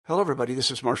Hello, everybody. This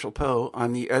is Marshall Poe.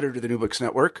 I'm the editor of the New Books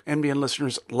Network. NBN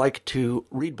listeners like to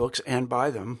read books and buy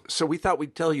them. So we thought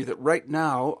we'd tell you that right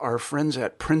now, our friends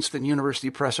at Princeton University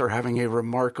Press are having a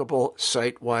remarkable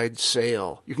site-wide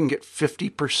sale. You can get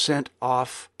 50%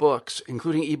 off books,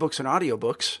 including ebooks and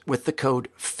audiobooks, with the code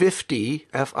 50,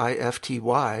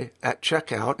 F-I-F-T-Y, at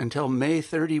checkout until May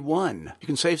 31. You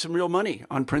can save some real money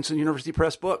on Princeton University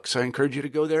Press books. I encourage you to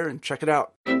go there and check it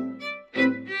out.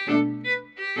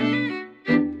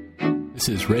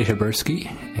 This is Ray Habersky,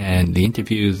 and the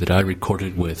interview that I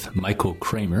recorded with Michael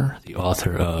Kramer, the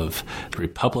author of The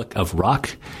Republic of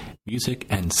Rock, Music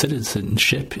and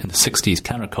Citizenship in the 60s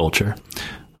Counterculture,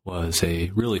 was a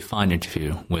really fine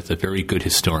interview with a very good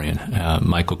historian.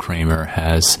 Michael Kramer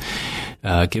has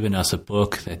given us a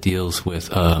book that deals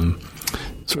with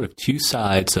sort of two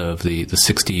sides of the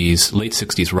 60s, late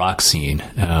 60s rock scene.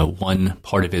 One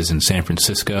part of it is in San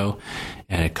Francisco,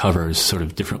 and it covers sort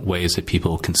of different ways that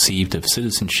people conceived of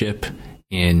citizenship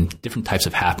in different types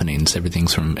of happenings. Everything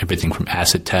from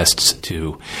acid tests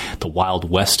to the Wild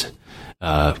West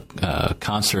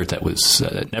concert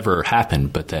that never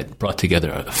happened, but that brought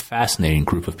together a fascinating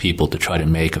group of people to try to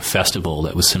make a festival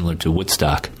that was similar to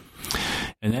Woodstock.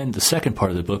 And then the second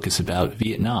part of the book is about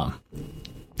Vietnam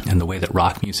and the way that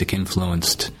rock music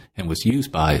influenced and was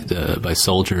used by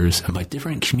soldiers and by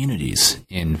different communities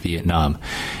in Vietnam,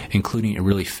 including a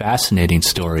really fascinating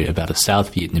story about a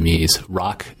South Vietnamese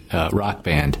rock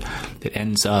band that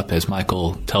ends up, as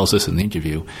Michael tells us in the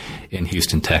interview, in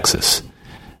Houston, Texas.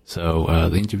 So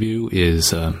the interview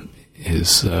is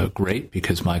great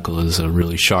because Michael is a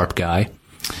really sharp guy,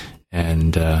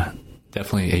 and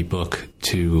definitely a book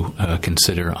to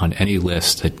consider on any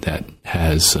list that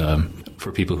has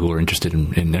for people who are interested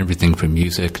in everything from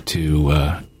music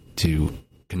to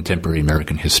contemporary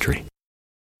American history.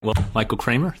 Well, Michael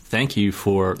Kramer, thank you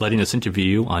for letting us interview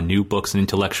you on New Books in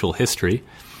Intellectual History.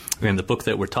 And the book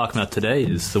that we're talking about today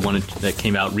is the one that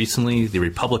came out recently, The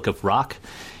Republic of Rock,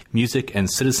 Music and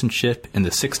Citizenship in the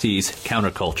 60s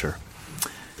Counterculture.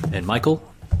 And Michael,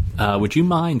 would you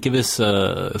mind give us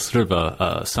sort of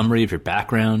a summary of your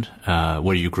background,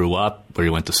 where you grew up, where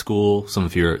you went to school, some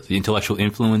of the intellectual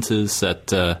influences that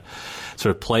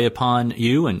sort of play upon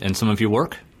you and some of your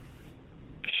work?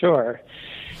 Sure.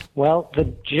 Well,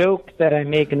 the joke that I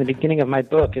make in the beginning of my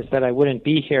book is that I wouldn't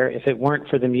be here if it weren't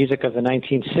for the music of the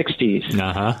 1960s.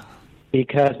 Uh-huh.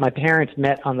 Because my parents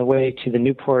met on the way to the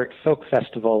Newport Folk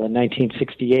Festival in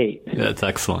 1968. That's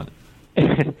excellent.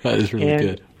 That is really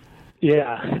good.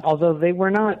 Yeah, although they were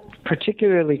not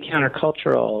particularly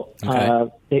countercultural,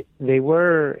 okay. They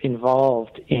were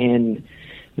involved in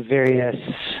various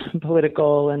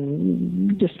political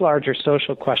and just larger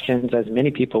social questions, as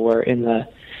many people were in the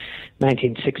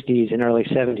 1960s and early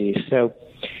 70s. So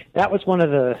that was one of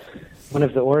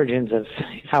the origins of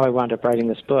how I wound up writing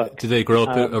this book. Did they grow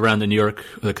up around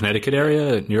the Connecticut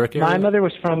area, New York area? My mother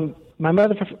was from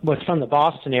the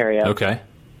Boston area. Okay.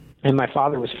 And my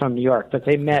father was from New York, but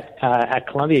they met at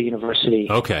Columbia University.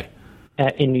 Okay.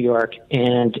 In New York,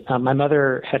 and my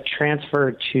mother had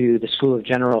transferred to the School of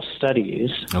General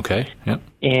Studies. Okay. Yep.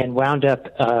 And wound up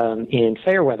in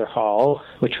Fairweather Hall,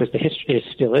 which was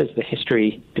still is the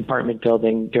history department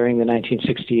building during the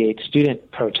 1968 student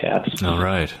protests. All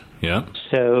right. Yeah.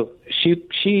 So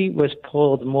she was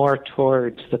pulled more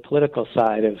towards the political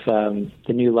side of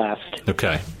the New Left.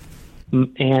 Okay.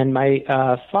 And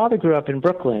my father grew up in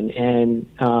Brooklyn and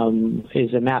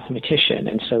is a mathematician,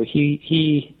 and so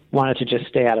he wanted to just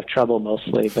stay out of trouble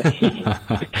mostly. But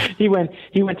he went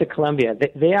to Columbia.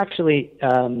 They actually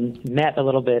met a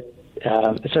little bit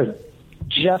sort of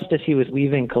just as he was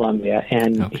leaving Columbia,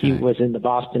 and okay. he was in the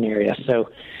Boston area. So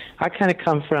I kind of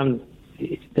come from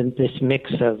this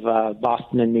mix of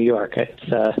Boston and New York.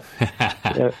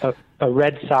 It's a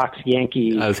Red Sox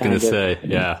Yankee. I was going to say,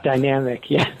 yeah, dynamic.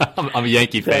 Yeah, I'm a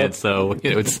Yankee fan, so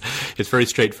it's very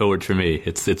straightforward for me.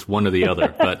 It's one or the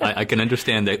other, but I can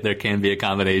understand that there can be a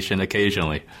combination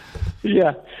occasionally.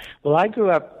 Yeah, well, I grew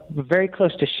up very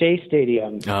close to Shea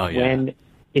Stadium when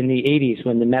in the 80s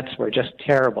when the Mets were just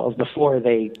terrible before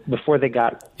they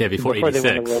got before they won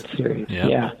the World Series.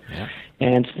 Yeah.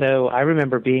 And so I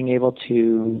remember being able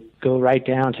to go right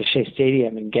down to Shea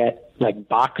Stadium and get like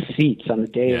box seats on the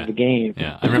day of the game.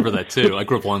 Yeah, I remember that too. I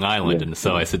grew up Long Island, and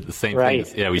so I said the same thing.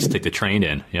 Yeah, we used to take the train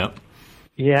in. Yep.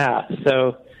 Yeah,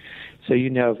 so you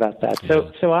know about that.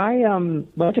 So I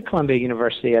went to Columbia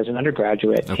University as an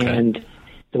undergraduate, and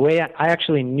the way I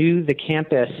actually knew the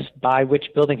campus by which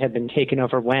building had been taken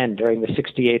over when during the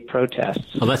 68 protests.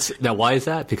 Well, now why is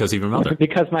that? Because of your mother?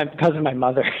 Because of my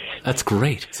mother. That's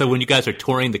great. So when you guys are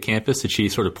touring the campus, did she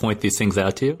sort of point these things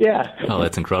out to you? Yeah. Oh,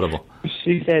 that's incredible.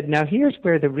 She said, "Now here's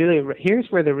where the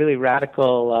really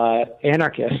radical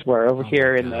anarchists were over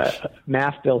here in the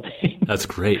math building." That's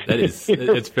great.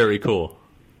 It's very cool.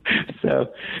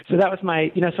 So that was my,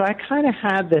 so I kind of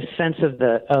had this sense of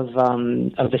the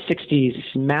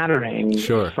 60s mattering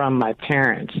from my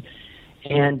parents.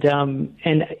 And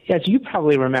as you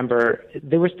probably remember,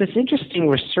 there was this interesting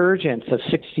resurgence of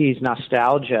 60s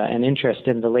nostalgia and interest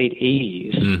in the late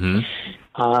 80s.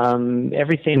 Mm-hmm.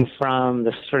 Everything from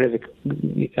the sort of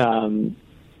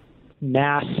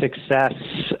mass success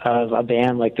of a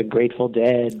band like the Grateful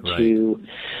Dead to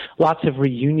lots of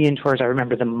reunion tours. I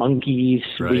remember the Monkees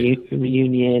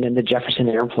reunion and the Jefferson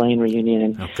Airplane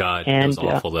reunion. Oh, God, that was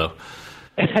awful, though.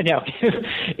 I know,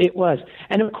 it was.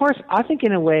 And of course, I think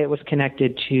in a way it was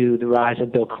connected to the rise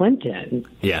of Bill Clinton.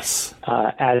 Yes.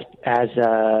 As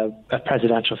a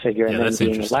presidential figure and then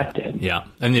being elected. Yeah.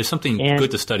 And there's something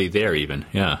good to study there even.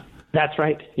 Yeah. That's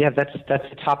right. Yeah, that's the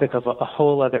topic of a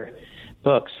whole other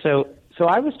book. So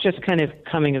I was just kind of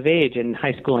coming of age in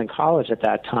high school and college at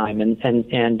that time. And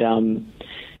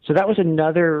so that was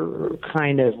another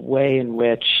kind of way in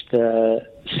which the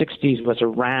 60s was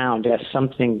around as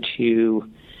something to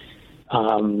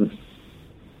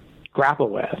grapple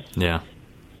with. Yeah.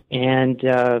 And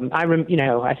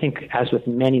I think as with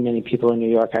many, many people in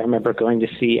New York, I remember going to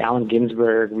see Allen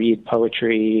Ginsberg read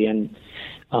poetry, and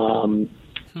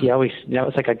that was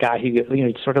like a guy who,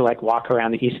 you'd sort of like walk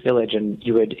around the East Village and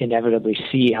you would inevitably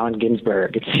see Allen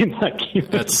Ginsberg. It seemed like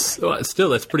that's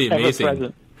pretty amazing.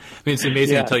 I mean, it's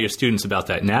amazing to tell your students about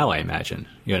that now, I imagine.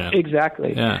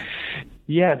 Exactly. Yeah.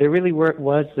 Yeah, there really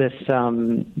was this,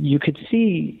 you could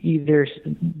see either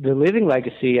the living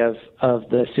legacy of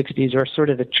the 60s or sort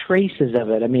of the traces of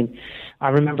it. I mean, I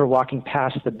remember walking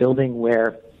past the building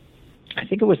where, I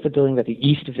think it was the building that the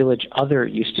East Village Other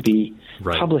used to be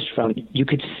published from. You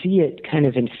could see it kind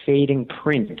of in fading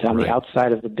print on the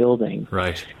outside of the building.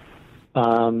 Right.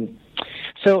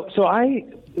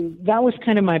 That was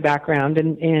kind of my background,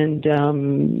 and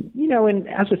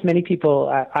as with many people,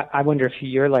 I wonder if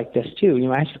you're like this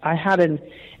too. I had an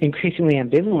increasingly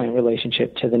ambivalent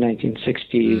relationship to the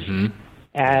 1960s,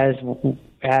 as in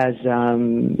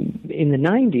the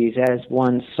 90s, as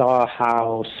one saw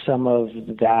how some of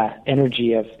that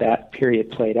energy of that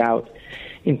period played out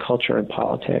in culture and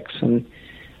politics,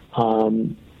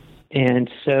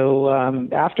 and so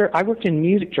after I worked in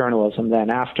music journalism then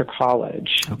after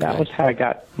college. Okay. That was how I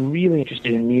got really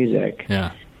interested in music.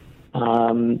 Yeah.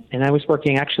 And I was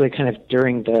working actually kind of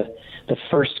during the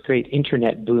first great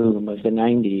internet boom of the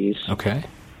 90s. Okay.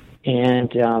 And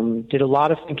did a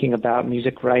lot of thinking about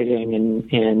music writing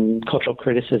and cultural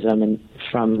criticism and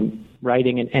from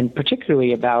writing and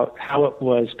particularly about how it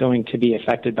was going to be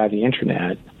affected by the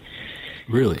internet.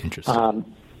 Really interesting.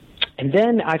 And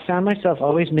then I found myself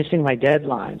always missing my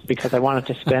deadlines because I wanted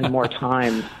to spend more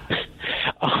time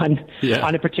on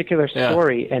a particular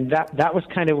story. Yeah. And that was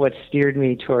kind of what steered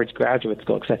me towards graduate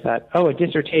school, because I thought, a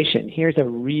dissertation, here's a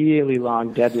really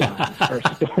long deadline for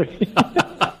a story.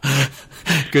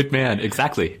 Good man,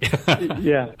 exactly.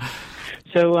 Yeah.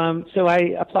 So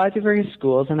I applied to various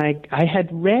schools, and I had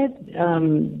read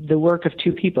the work of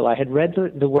two people. I had read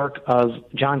the work of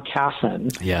John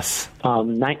Kasson. Yes.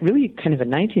 Really kind of a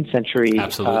 19th century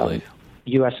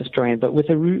U.S. historian, but with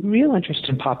a real interest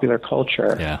in popular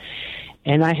culture. Yeah.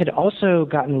 And I had also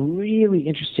gotten really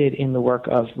interested in the work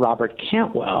of Robert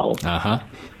Cantwell,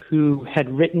 who had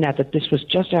written this was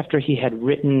just after he had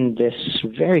written this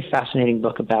very fascinating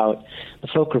book about the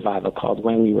folk revival called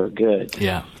When We Were Good.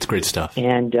 Yeah, it's great stuff.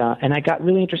 And I got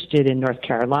really interested in North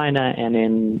Carolina, and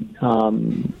in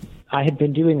I had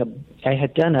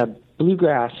done a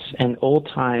bluegrass and old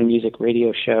time music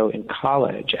radio show in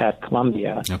college at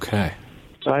Columbia. Okay.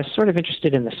 So I was sort of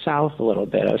interested in the South a little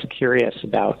bit. I was curious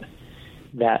about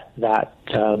that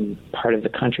part of the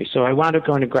country. So I wound up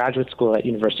going to graduate school at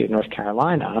University of North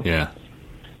Carolina. Yeah.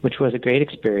 Which was a great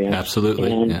experience.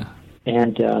 Absolutely. And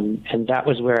that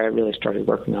was where I really started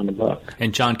working on the book.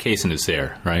 And John Kasson is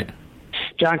there, right?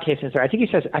 John Kasson is there. I think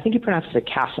he pronounces it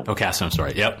Kasson. Oh, Kasson, I'm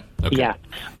sorry. Yep. Okay. Yeah.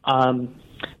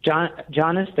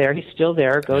 John is there. He's still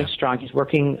there, going strong. He's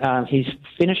working. He's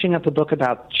finishing up a book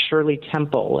about Shirley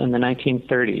Temple in the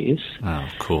 1930s. Oh,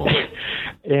 cool.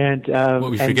 And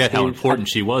we forget how important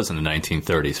she was in the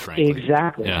 1930s, frankly.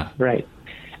 Exactly. Yeah. Right.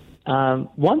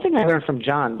 One thing I learned from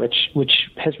John, which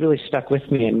has really stuck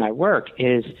with me in my work,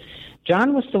 is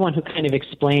John was the one who kind of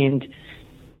explained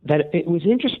that it was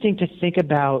interesting to think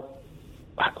about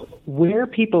where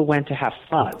people went to have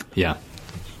fun. Yeah.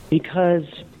 Because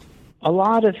a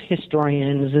lot of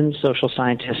historians and social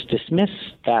scientists dismiss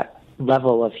that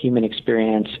level of human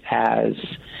experience as,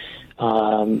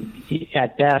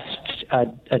 at best,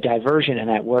 a diversion and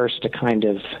at worst a kind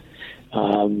of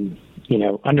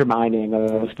undermining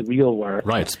of the real work.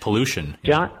 Right, it's pollution.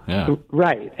 John, yeah.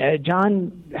 Right.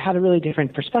 John had a really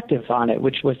different perspective on it,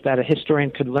 which was that a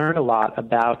historian could learn a lot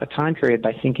about a time period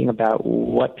by thinking about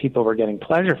what people were getting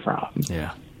pleasure from.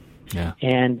 Yeah, yeah.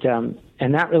 And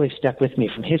that really stuck with me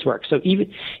from his work. So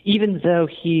even though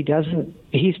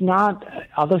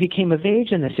although he came of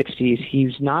age in the 60s,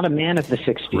 he's not a man of the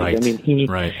 60s. Right. I mean, he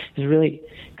right. is really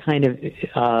kind of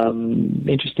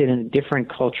interested in a different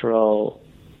cultural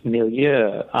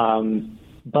milieu,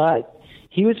 but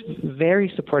he was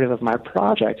very supportive of my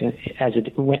project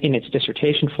in its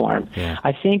dissertation form. Yeah.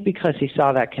 I think because he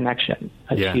saw that connection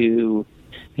yeah. to,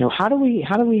 how do we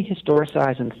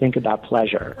historicize and think about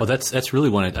pleasure? Well, that's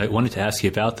really I wanted to ask you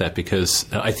about that, because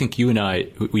I think you and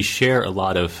we share a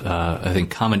lot of I think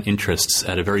common interests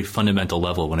at a very fundamental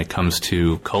level when it comes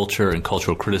to culture and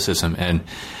cultural criticism. And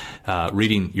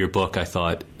reading your book, I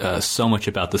thought so much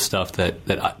about the stuff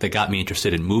that got me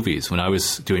interested in movies when I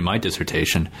was doing my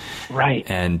dissertation. Right.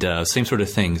 And same sort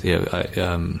of things.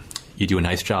 You do a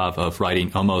nice job of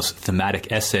writing almost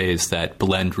thematic essays that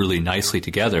blend really nicely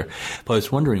together. But I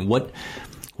was wondering, what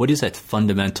is that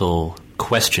fundamental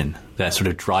question that sort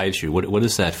of drives you? What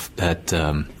is that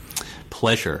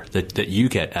pleasure that you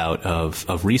get out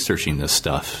of researching this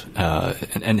stuff,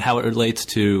 and how it relates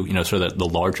to sort of the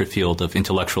larger field of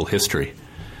intellectual history?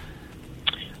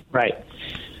 Right.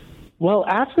 Well,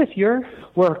 as with your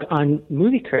work on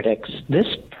movie critics, this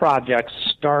project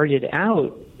started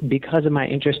out because of my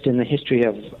interest in the history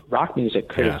of rock music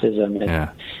criticism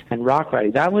and rock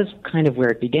writing. That was kind of where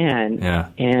it began. Yeah.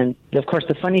 And, of course,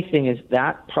 the funny thing is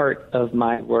that part of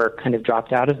my work kind of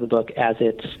dropped out of the book as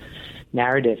its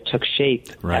narrative took shape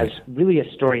as really a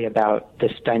story about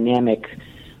this dynamic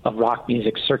of rock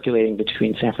music circulating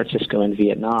between San Francisco and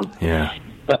Vietnam. Yeah.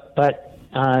 But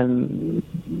I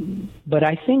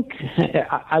think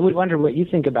I would wonder what you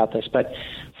think about this. But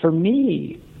for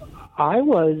me, I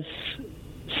was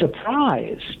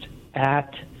surprised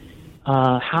at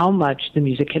how much the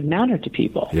music had mattered to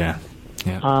people. Yeah.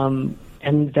 Yeah.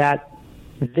 And that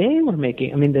they were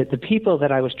making. I mean, the people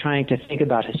that I was trying to think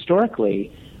about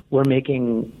historically were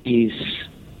making these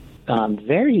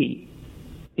very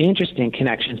interesting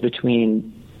connections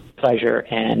between pleasure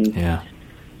and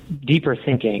deeper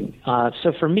thinking.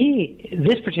 So for me,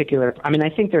 this particular, I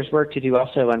think there's work to do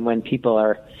also on when people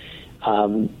are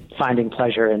finding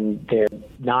pleasure and they're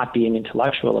not being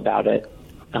intellectual about it.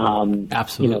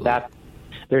 Absolutely. That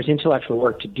there's intellectual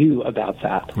work to do about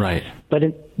that. Right. But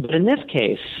in this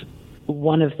case,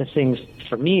 one of the things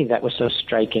for me that was so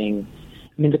striking,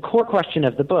 the core question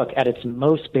of the book at its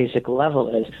most basic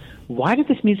level is, why did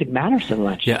this music matter so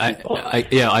much? Yeah, I love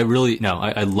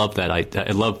that.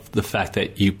 I love the fact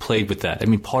that you played with that.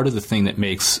 Part of the thing that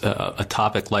makes a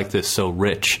topic like this so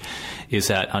rich is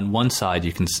that on one side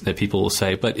that people will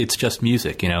say, but it's just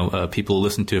music. People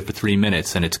listen to it for 3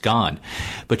 minutes and it's gone.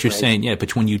 But you're saying,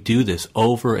 but when you do this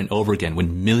over and over again,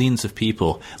 when millions of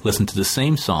people listen to the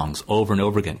same songs over and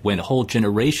over again, when a whole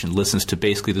generation listens to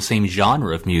basically the same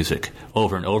genre of music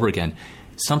over and over again,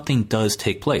 something does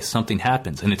take place, something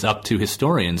happens, and it's up to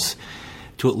historians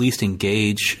to at least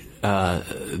engage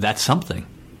that something.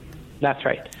 That's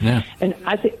right. Yeah. And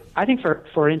I think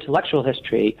for intellectual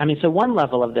history, so one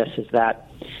level of this is that,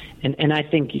 and I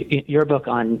think your book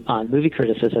on movie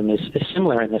criticism is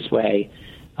similar in this way.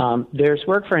 There's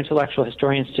work for intellectual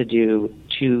historians to do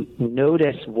to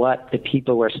notice what the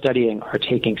people we're studying are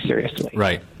taking seriously.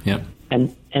 Right. Yeah.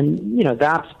 And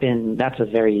that's a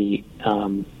very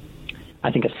I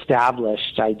think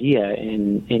established idea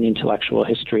in intellectual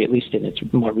history, at least in its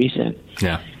more recent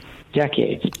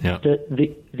decades. Yeah.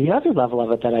 The other level of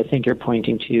it that I think you're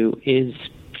pointing to is,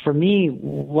 for me,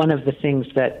 one of the things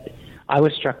that I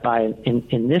was struck by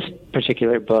in this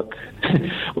particular book,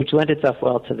 which lent itself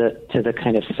well to the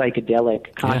kind of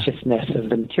psychedelic consciousness of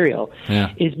the material,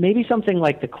 is maybe something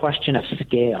like the question of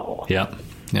scale. Yeah.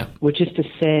 Yeah. Which is to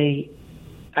say,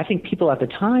 I think people at the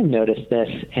time noticed this,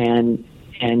 and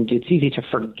it's easy to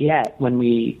forget when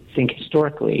we think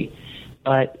historically,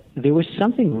 but there was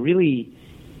something really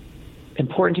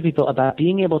important to people about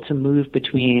being able to move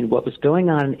between what was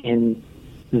going on in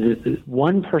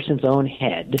one person's own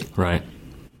head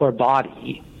or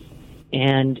body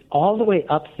and all the way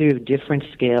up through different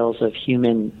scales of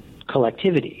human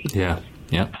collectivity. Yeah.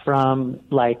 Yeah. From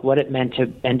like what it meant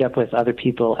to end up with other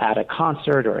people at a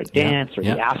concert or a dance or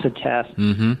the acid test.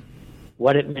 Mm-hmm.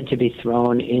 What it meant to be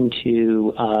thrown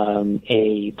into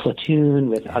a platoon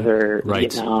with other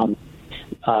Vietnam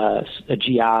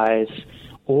GIs,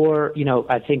 Or,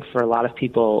 I think for a lot of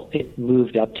people, it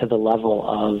moved up to the level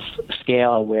of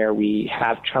scale where we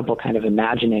have trouble kind of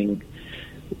imagining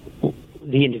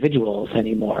the individuals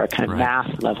anymore, kind of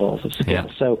mass levels of scale.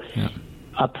 Yeah. So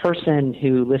a person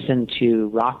who listened to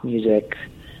rock music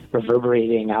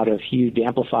reverberating out of huge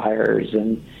amplifiers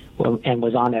and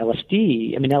was on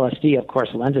LSD. I mean, LSD, of course,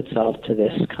 lends itself to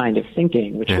this kind of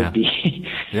thinking, which would be,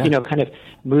 kind of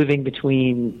moving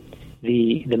between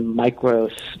the micro,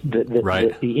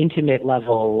 the intimate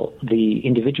level, the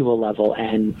individual level,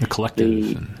 and the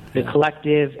collective. The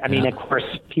collective. I mean, of course,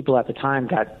 people at the time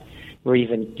were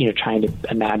even trying to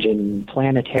imagine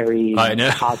planetary,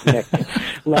 cosmic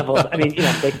levels. I mean,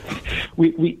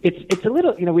 it's a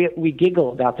little, we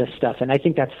giggle about this stuff, and I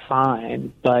think that's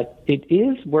fine, but it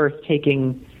is worth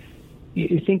thinking.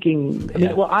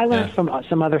 I learned from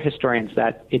some other historians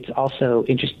that it's also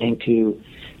interesting to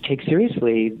take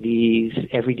seriously these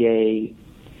everyday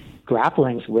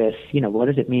grapplings with, what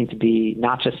does it mean to be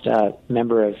not just a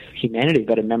member of humanity,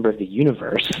 but a member of the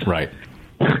universe? Right.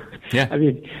 Yeah. I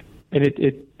mean,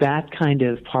 and that kind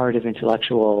of part of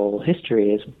intellectual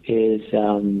history is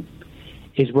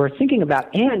worth thinking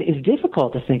about, and is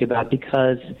difficult to think about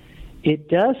because it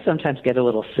does sometimes get a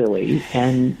little silly,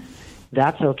 and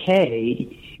that's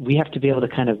okay. We have to be able to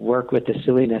kind of work with the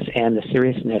silliness and the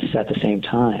seriousness at the same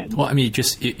time. Well, I mean,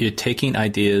 you're taking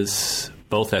ideas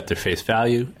both at their face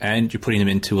value, and you're putting them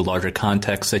into a larger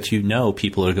context that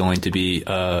people are going to be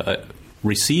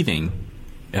receiving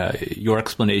your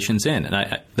explanations in.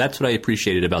 And that's what I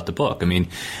appreciated about the book. I mean,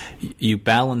 you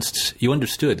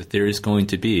understood that there is going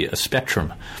to be a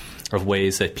spectrum of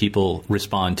ways that people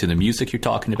respond to the music you're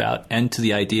talking about, and to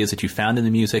the ideas that you found in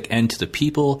the music, and to the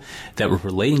people that were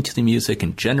relating to the music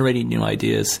and generating new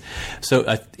ideas. So,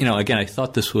 again, I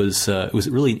thought this was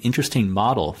really an interesting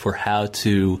model for how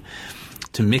to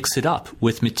mix it up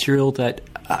with material that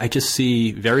I just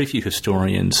see very few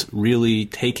historians really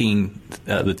taking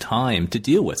the time to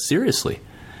deal with seriously.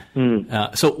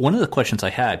 So one of the questions I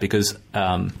had, because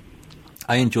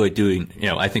I enjoy doing,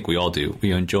 I think we all do.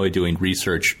 We enjoy doing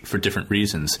research for different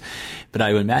reasons. But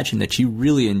I would imagine that you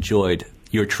really enjoyed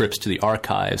your trips to the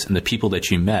archives and the people that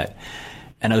you met.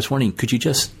 And I was wondering, could you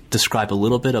just describe a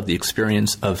little bit of the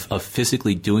experience of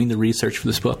physically doing the research for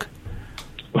this book?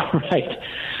 Right.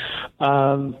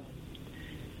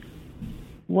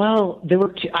 Well, there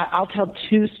were I'll tell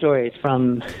two stories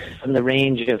from the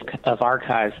range of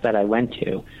archives that I went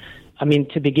to. I mean,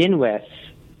 to begin with,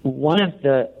 one of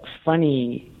the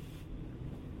funny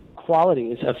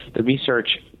qualities of the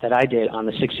research that I did on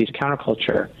the 60s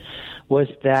counterculture was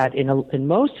that in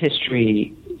most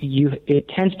history, it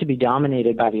tends to be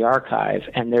dominated by the archive,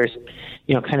 and there's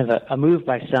kind of a move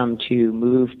by some to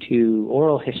move to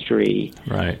oral history,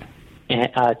 right,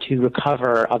 to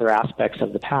recover other aspects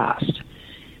of the past.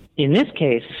 In this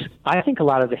case, I think a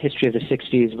lot of the history of the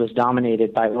 60s was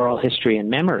dominated by oral history and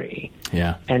memory.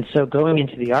 Yeah. And so going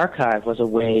into the archive was a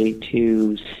way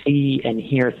to see and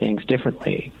hear things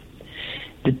differently.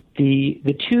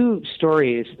 The two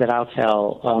stories that I'll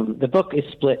tell, the book is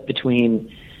split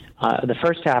between, the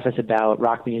first half is about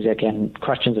rock music and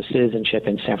questions of citizenship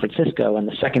in San Francisco, and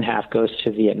the second half goes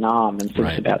to Vietnam and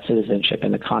thinks about citizenship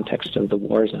in the context of the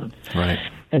war zone. Right.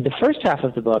 And the first half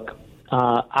of the book,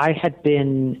 I had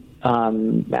been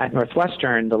at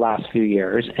Northwestern the last few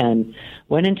years and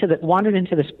wandered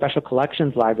into the Special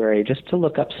Collections Library just to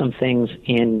look up some things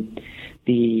in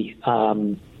the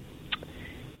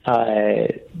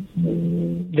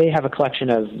they have a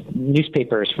collection of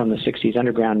newspapers from the 60s,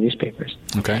 underground newspapers.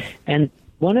 Okay. And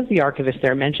one of the archivists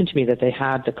there mentioned to me that they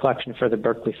had the collection for the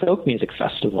Berkeley Folk Music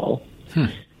Festival,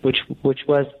 which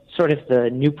was sort of the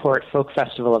Newport Folk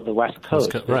Festival of the West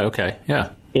Coast. Right, okay,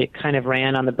 yeah. It kind of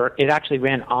ran on it actually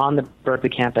ran on the Berkeley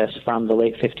campus from the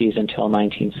late 50s until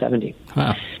 1970.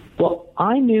 Wow. Well,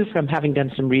 I knew from having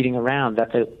done some reading around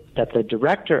that the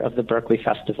director of the Berkeley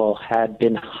Festival had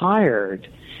been hired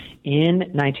in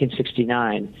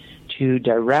 1969 to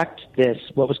direct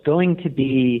what was going to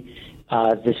be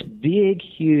this big,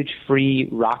 huge free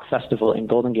rock festival in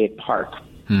Golden Gate Park.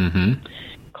 Mm-hmm.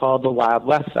 Called the Wild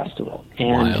West Festival.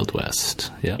 And, Wild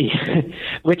West, yeah.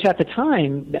 Which at the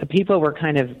time, people were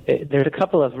there's a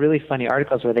couple of really funny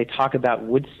articles where they talk about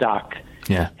Woodstock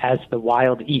as the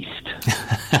Wild East,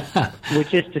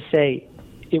 which is to say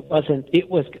it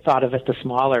was thought of as the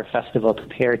smaller festival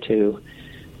compared to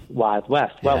Wild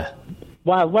West. Well,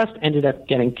 Wild West ended up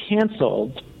getting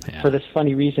canceled for this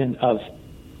funny reason of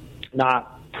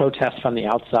not protests from the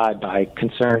outside by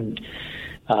concerned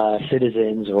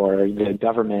citizens or the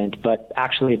government, but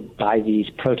actually by these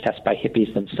protests by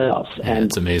hippies themselves. And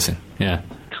it's amazing. Yeah.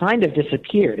 kind of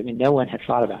disappeared. I mean, no one had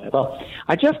thought about it. Well,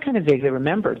 I just kind of vaguely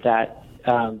remembered that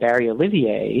Barry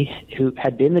Olivier, who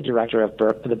had been the director of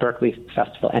the Berkeley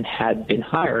Festival and had been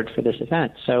hired for this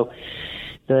event. So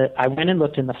I went and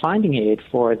looked in the finding aid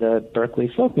for the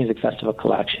Berkeley Folk Music Festival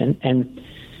collection, and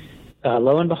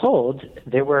lo and behold,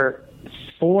 there were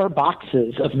 4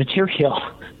 boxes of material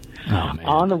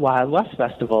on the Wild West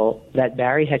Festival that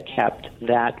Barry had kept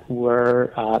that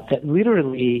were that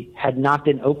literally had not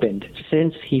been opened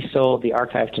since he sold the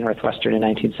archive to Northwestern in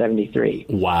 1973.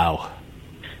 Wow.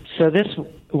 So this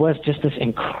was just this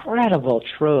incredible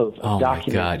trove of documents.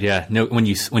 Oh, my God, yeah. No, when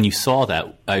you saw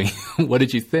that, what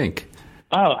did you think?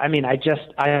 Oh, I mean, I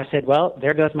said, well,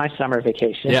 there goes my summer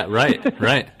vacation. Yeah, right.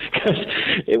 Because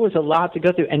it was a lot to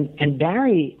go through. And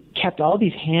Barry kept all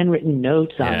these handwritten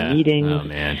notes on meetings. Oh,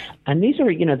 man. And these are,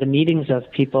 the meetings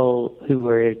of people who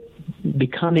were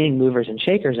becoming movers and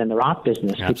shakers in the rock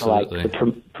business. Absolutely. People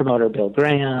like the promoter Bill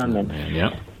Graham and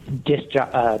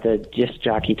the disc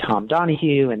jockey Tom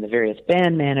Donahue and the various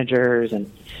band managers.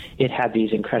 And it had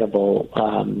these incredible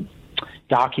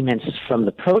documents from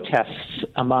the protests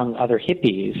among other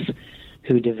hippies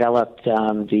who developed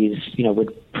these,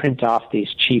 would print off these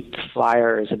cheap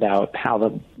flyers about how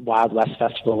the Wild West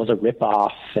Festival was a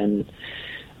ripoff. And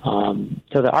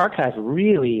so the archive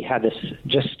really had this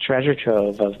just treasure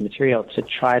trove of material to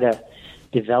try to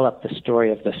develop the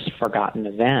story of this forgotten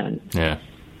event. Yeah.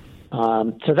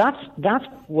 So that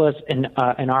was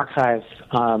an archive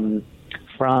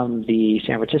from the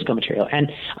San Francisco material.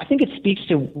 And I think it speaks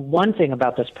to one thing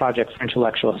about this project for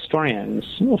intellectual historians,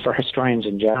 for historians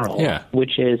in general,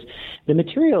 which is the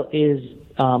material is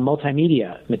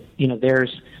multimedia.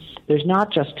 There's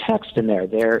not just text in there.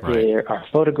 There are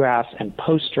photographs and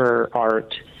poster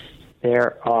art.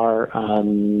 There are,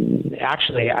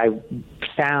 actually, I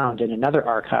found in another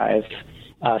archive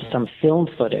some film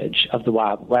footage of the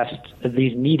Wild West,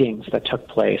 these meetings that took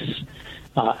place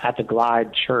at the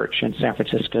Glide Church in San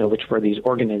Francisco, which were these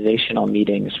organizational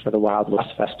meetings for the Wild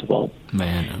West Festival.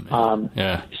 Man.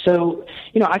 So,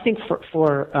 I think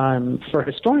for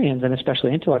historians, and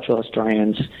especially intellectual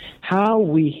historians, how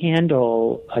we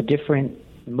handle different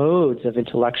modes of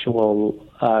intellectual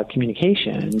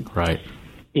communication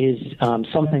is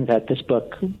something that this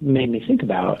book made me think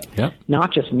about. Yep.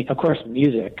 Not just, of course,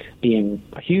 music being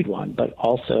a huge one, but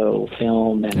also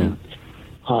film and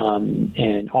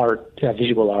art,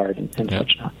 visual art, and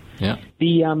such not. Yeah.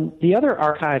 The other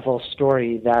archival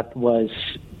story that was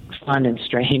fun and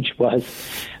strange was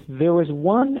there was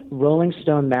one Rolling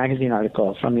Stone magazine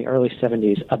article from the early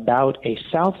 70s about a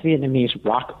South Vietnamese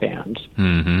rock band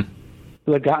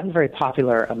who had gotten very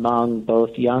popular among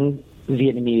both young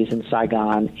Vietnamese in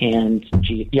Saigon and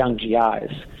young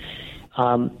GIs.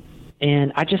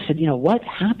 And I just said, what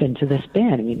happened to this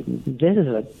band? I mean, this is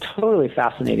a totally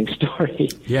fascinating story.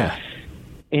 Yeah.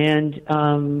 And,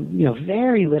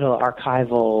 very little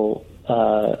archival.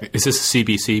 Is this a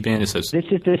CBC band? This is the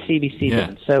CBC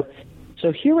band.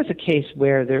 So here was a case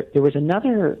where there was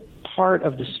another part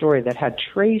of the story that had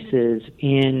traces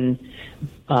in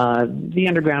the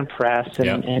underground press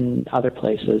and other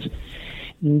places.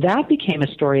 That became a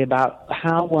story about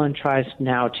how one tries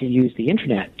now to use the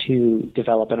internet to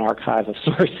develop an archive of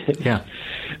sources. Yeah.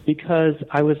 Because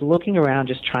I was looking around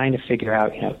just trying to figure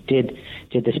out, did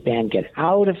this band get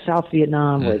out of South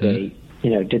Vietnam? Were they,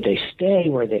 did they stay?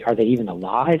 Are they even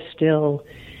alive still?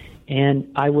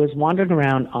 And I was wandering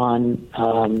around on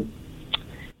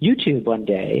YouTube one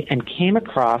day and came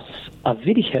across a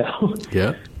video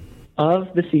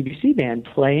of the CBC band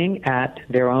playing at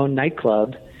their own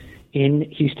nightclub in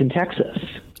Houston, Texas,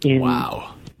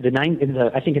 I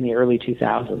think in the early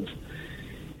 2000s.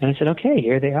 And I said, okay,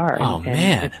 here they are. Oh,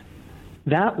 man.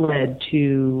 That led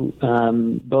to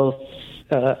both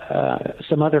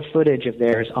some other footage of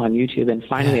theirs on YouTube and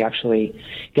finally actually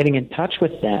getting in touch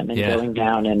with them and going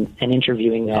down and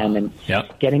interviewing them and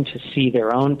getting to see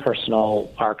their own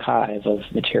personal archive of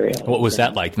material. What was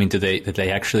that like? I mean, had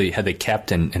they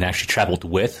kept and actually traveled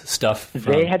with stuff?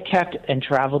 They had kept and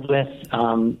traveled with,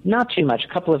 not too much,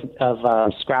 a couple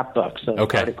of scrapbooks of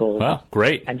articles. Well,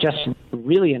 great. And just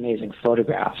really amazing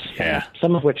photographs. Yeah.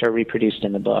 Some of which are reproduced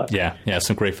in the book. Yeah,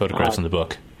 some great photographs in the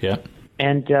book. Yeah.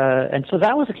 And so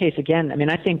that was the case again. I mean,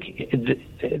 I think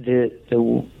the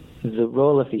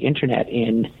role of the internet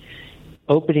in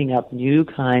opening up new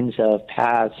kinds of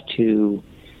paths to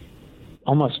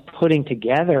almost putting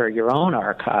together your own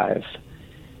archive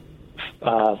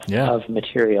of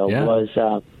material was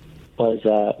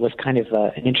kind of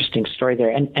an interesting story there,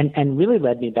 and really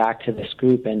led me back to this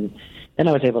group. And then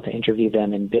I was able to interview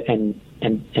them and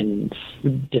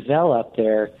develop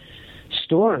their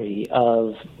story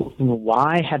of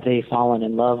why had they fallen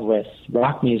in love with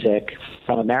rock music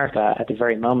from America at the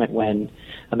very moment when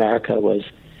America was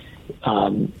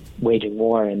waging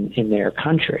war in their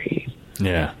country.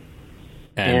 Yeah.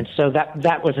 And so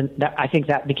I think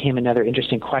that became another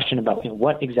interesting question about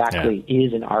what exactly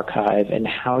is an archive, and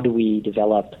how do we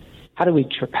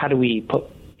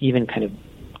even kind of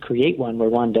create one where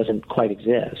one doesn't quite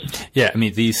exist. Yeah, I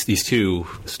mean, these two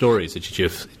stories that you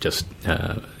just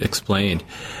explained,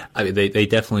 I mean, they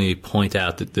definitely point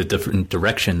out the different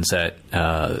directions that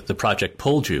the project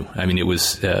pulled you. I mean, it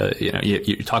was,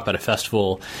 you talk about a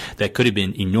festival that could have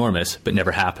been enormous but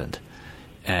never happened.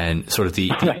 And sort of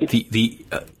the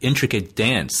intricate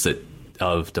dance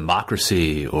of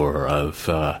democracy or of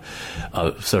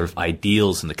sort of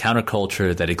ideals in the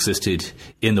counterculture that existed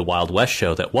in the Wild West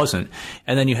show that wasn't.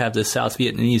 And then you have this South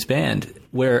Vietnamese band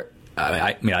where,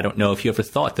 I mean, I don't know if you ever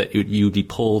thought that you'd be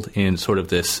pulled in sort of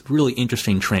this really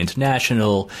interesting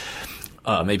transnational,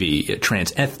 maybe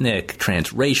trans-ethnic,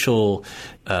 transracial,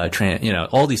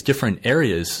 all these different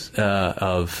areas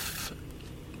of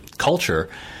culture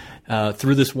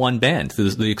through this one band,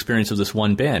 through the experience of this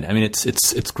one band. I mean,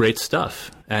 it's great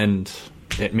stuff, and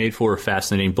it made for a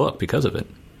fascinating book because of it.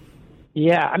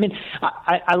 Yeah, I mean,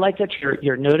 I like that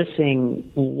you're noticing.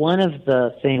 One of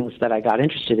the things that I got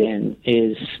interested in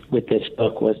is with this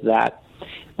book was that,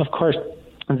 of course,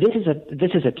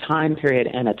 this is a time period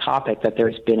and a topic that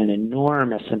there's been an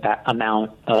enormous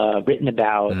amount written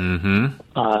about,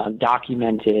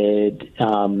 documented,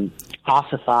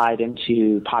 ossified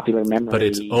into popular memory. But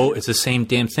it's the same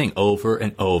damn thing over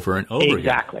and over and over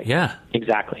exactly. again. Yeah,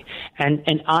 exactly. And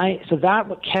that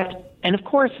what kept. And of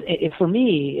course, for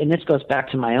me, and this goes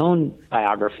back to my own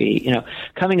biography,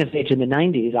 coming of age in the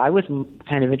 90s, I was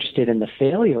kind of interested in the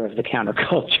failure of the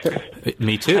counterculture.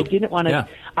 Me too. I didn't want to.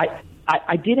 Yeah.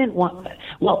 I didn't want.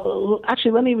 Well,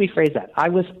 actually, let me rephrase that.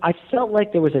 I felt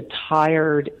like there was a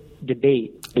tired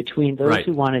debate between those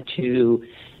who wanted to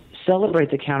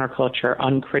celebrate the counterculture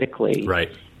uncritically,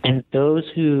 and those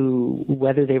who,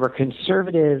 whether they were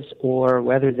conservatives or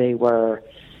whether they were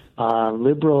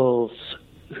liberals,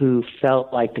 who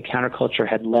felt like the counterculture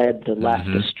had led the left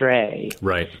astray.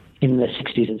 In the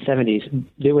 60s and 70s,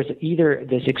 there was either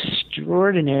this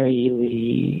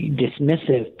extraordinarily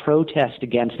dismissive protest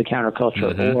against the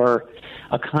counterculture or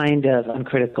a kind of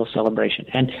uncritical celebration.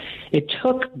 And it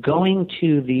took going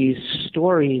to these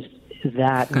stories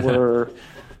that were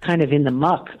kind of in the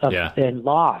muck of and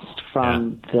lost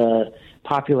from the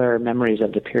popular memories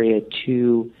of the period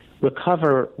to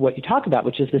recover what you talk about,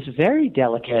 which is this very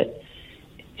delicate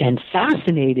and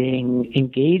fascinating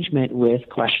engagement with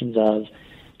questions of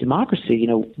democracy.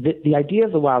 The idea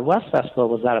of the Wild West Festival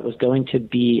was that it was going to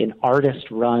be an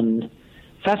artist-run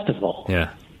festival.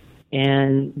 Yeah.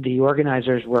 And the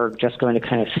organizers were just going to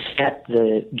kind of set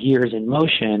the gears in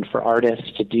motion for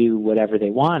artists to do whatever they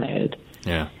wanted.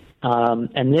 Yeah.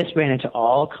 And this ran into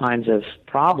all kinds of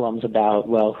problems about,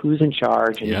 well, who's in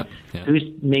charge and who's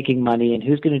making money and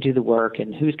who's going to do the work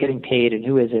and who's getting paid and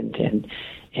who isn't.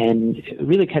 And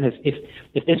really kind of, if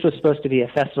this was supposed to be a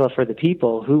festival for the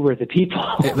people, who were the people?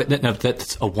 No,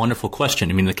 that's a wonderful question.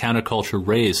 I mean, the counterculture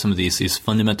raised some of these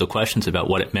fundamental questions about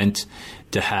what it meant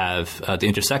to have the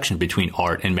intersection between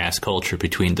art and mass culture,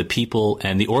 between the people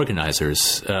and the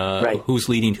organizers. Who's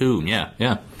leading whom?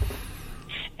 Yeah.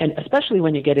 And especially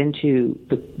when you get into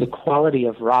the quality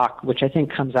of rock, which I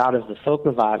think comes out of the folk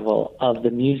revival of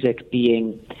the music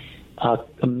being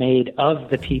made of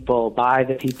the people, by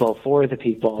the people, for the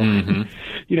people,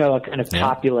 a kind of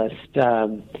populist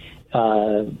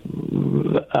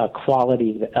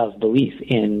quality of belief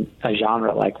in a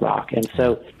genre like rock. And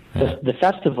so the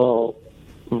festival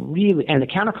really, and the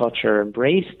counterculture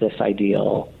embraced this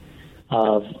ideal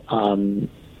of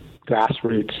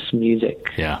grassroots music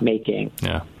making.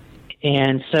 Yeah.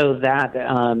 And so that,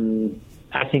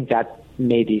 I think that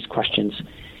made these questions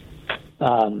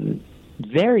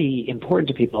very important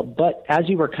to people. But as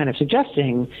you were kind of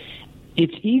suggesting,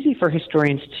 it's easy for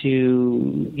historians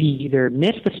to either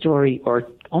miss the story or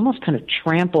almost kind of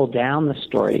trample down the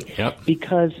story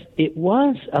because it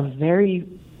was I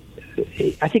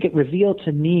think it revealed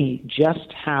to me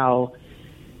just how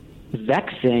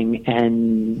vexing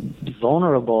and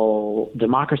vulnerable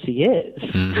democracy is.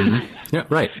 Yeah,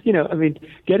 right. I mean,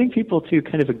 getting people to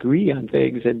kind of agree on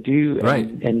things and do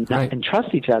and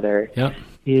trust each other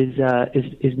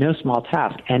is no small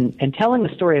task. And telling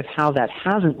the story of how that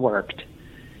hasn't worked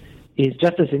is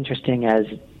just as interesting as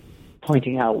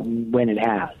pointing out when it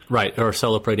has. Right, or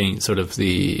celebrating sort of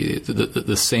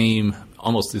the same,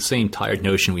 almost the same tired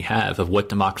notion we have of what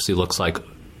democracy looks like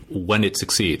when it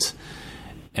succeeds.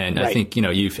 And I think,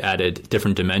 you've added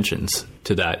different dimensions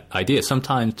to that idea.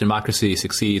 Sometimes democracy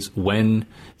succeeds when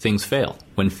things fail,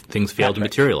 to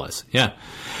materialize. Yeah.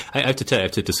 I have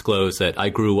to disclose that I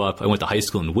went to high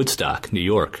school in Woodstock, New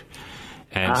York.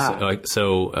 And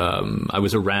so I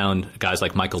was around guys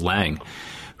like Michael Lang,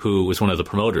 who was one of the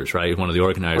promoters, right? One of the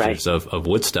organizers of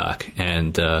Woodstock.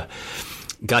 And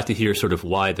got to hear sort of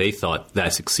why they thought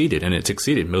that succeeded. And it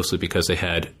succeeded mostly because they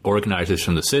had organizers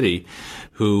from the city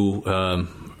who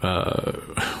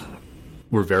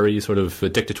were very sort of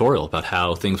dictatorial about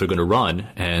how things were going to run,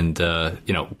 and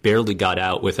barely got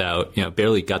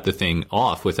the thing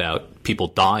off without people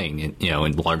dying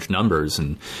in large numbers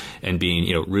and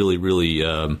being really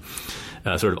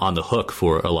sort of on the hook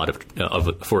for a lot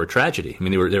for a tragedy. I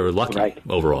mean, they were lucky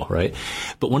overall, right?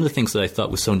 But one of the things that I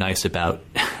thought was so nice about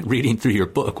reading through your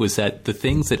book was that the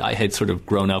things that I had sort of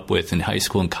grown up with in high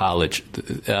school and college,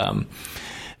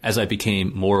 as I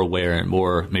became more aware and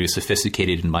more maybe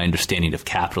sophisticated in my understanding of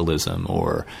capitalism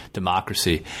or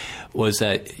democracy, was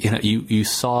that you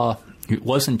saw it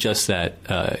wasn't just that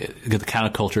the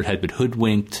counterculture had been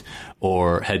hoodwinked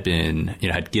or had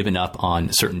given up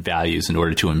on certain values in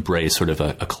order to embrace sort of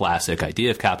a classic idea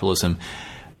of capitalism,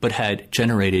 but had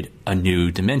generated a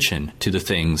new dimension to the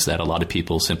things that a lot of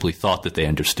people simply thought that they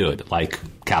understood, like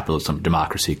capitalism,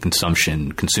 democracy,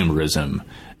 consumption, consumerism,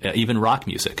 even rock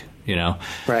music,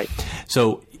 Right.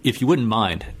 So if you wouldn't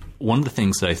mind, one of the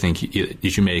things that I think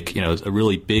you make, is a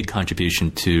really big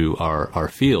contribution to our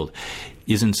field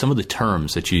is in some of the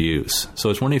terms that you use. So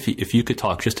I was wondering if you could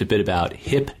talk just a bit about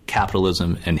hip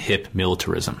capitalism and hip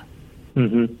militarism.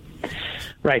 Mm-hmm.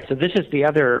 Right. So this is the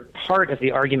other part of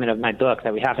the argument of my book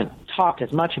that we haven't talked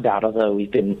as much about, although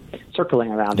we've been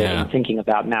circling around it and thinking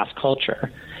about mass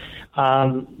culture.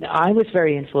 I was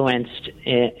very influenced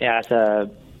as a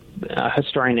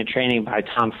historian in training by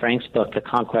Tom Frank's book, The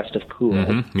Conquest of Cool.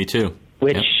 Mm-hmm. Me too.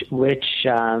 Which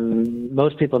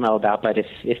most people know about, but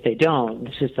if they don't,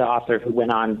 this is the author who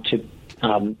went on to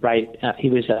write.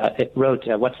 Wrote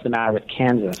 "What's the Matter with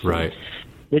Kansas?" Right.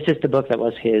 This is the book that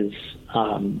was his.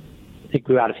 It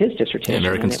grew out of his dissertation.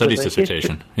 American Studies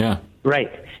dissertation. Yeah.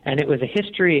 Right, and it was a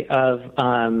history of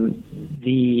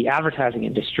the advertising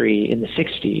industry in the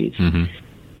 '60s. Mm-hmm.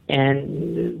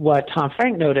 And what Tom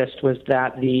Frank noticed was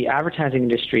that the advertising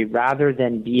industry, rather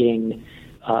than being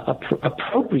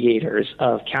appropriators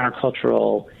of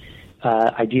countercultural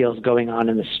ideals going on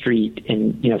in the street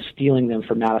and stealing them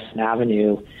from Madison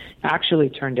Avenue, actually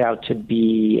turned out to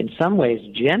be in some ways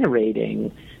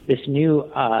generating this new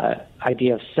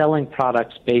idea of selling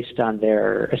products based on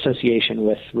their association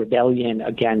with rebellion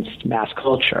against mass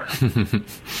culture.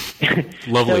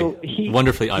 Lovely,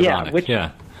 wonderfly ironic.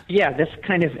 Yeah, this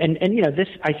kind of, and this,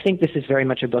 I think this is very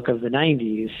much a book of the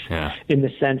 90s in the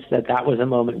sense that was a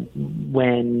moment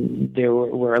when there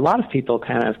were a lot of people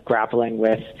kind of grappling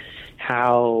with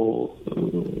how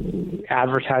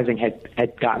advertising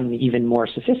had gotten even more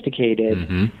sophisticated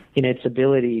in its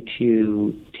ability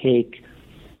to take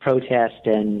protest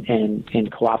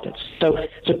and co-opt it.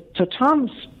 So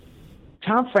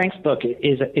Tom Frank's book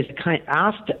is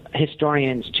asked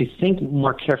historians to think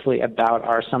more carefully about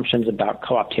our assumptions about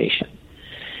co-optation,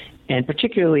 and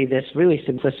particularly this really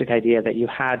simplistic idea that you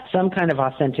had some kind of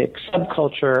authentic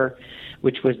subculture,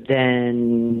 which was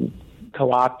then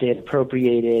co-opted,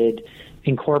 appropriated,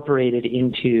 incorporated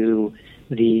into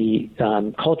the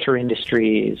culture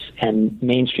industries and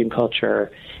mainstream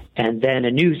culture. And then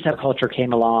a new subculture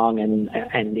came along, and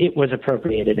it was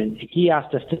appropriated. And he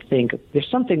asked us to think there's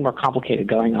something more complicated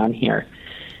going on here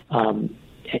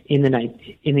in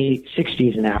the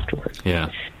 60s and afterwards.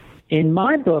 Yeah. In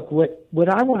my book, what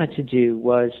I wanted to do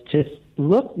was to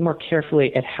look more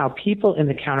carefully at how people in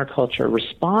the counterculture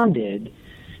responded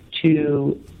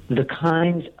to the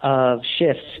kinds of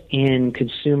shifts in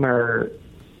consumer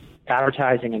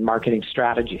advertising and marketing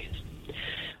strategies.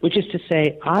 Which is to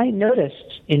say, I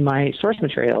noticed in my source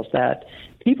materials that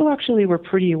people actually were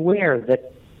pretty aware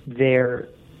that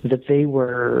they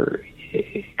were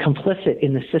complicit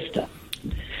in the system.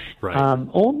 Right.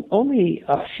 Only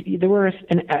there were,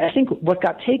 and I think what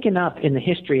got taken up in the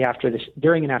history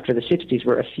during and after the 60s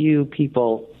were a few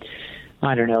people.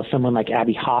 I don't know, someone like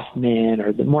Abby Hoffman,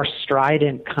 or the more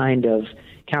strident kind of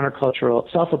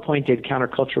self-appointed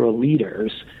countercultural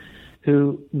leaders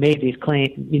who made these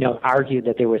claims, argued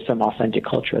that there was some authentic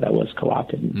culture that was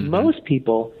co-opted. Mm-hmm. Most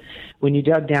people, when you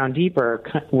dug down deeper,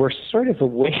 were sort of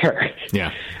aware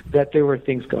that there were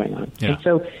things going on. Yeah. And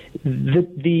so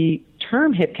the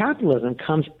term hip capitalism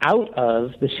comes out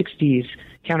of the 60s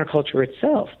counterculture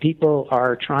itself. People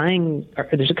are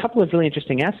there's a couple of really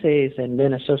interesting essays, and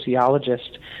then a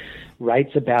sociologist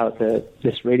writes about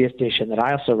this radio station that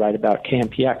I also write about,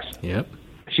 KMPX. Yep.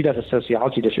 She does a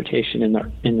sociology dissertation in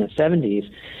the 70s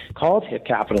called Hip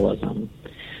Capitalism,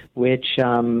 which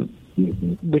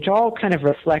all kind of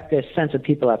reflect this sense of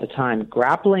people at the time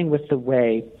grappling with the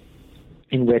way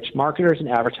in which marketers and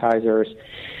advertisers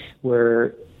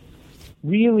were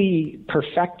really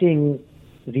perfecting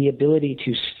the ability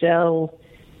to sell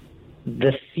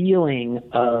the feeling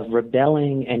of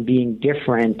rebelling and being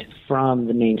different from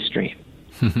the mainstream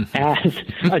as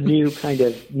a new kind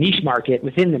of niche market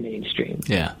within the mainstream.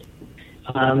 Yeah.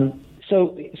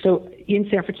 So in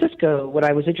San Francisco, what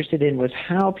I was interested in was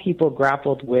how people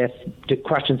grappled with the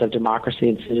questions of democracy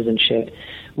and citizenship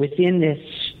within this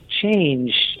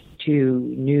change to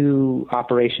new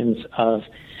operations of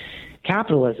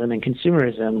capitalism and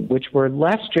consumerism, which were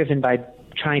less driven by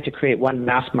trying to create one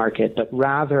mass market, but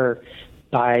rather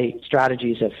by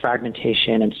strategies of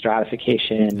fragmentation and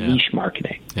stratification and niche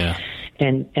marketing. Yeah.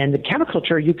 And the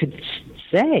counterculture, you could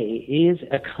say, was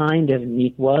a kind of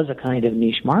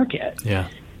niche market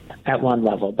at one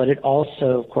level, but it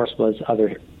also, of course, was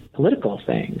other political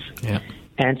things. Yeah.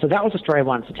 And so that was the story I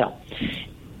wanted to tell.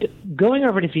 Going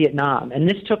over to Vietnam, and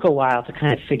this took a while to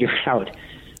kind of figure out,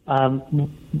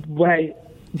 what I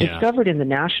discovered in the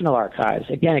National Archives,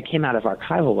 again, it came out of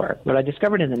archival work, what I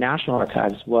discovered in the National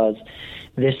Archives was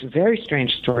this very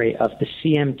strange story of the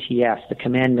CMTS, the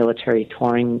Command Military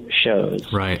Touring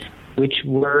Shows, right, which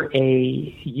were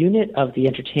a unit of the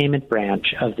entertainment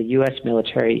branch of the U.S.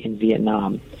 military in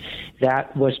Vietnam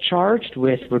that was charged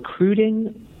with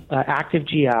recruiting active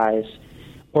GIs,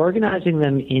 organizing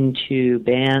them into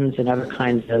bands and other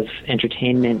kinds of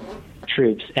entertainment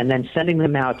troops, and then sending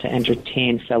them out to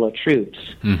entertain fellow troops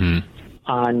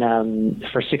on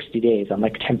for 60 days on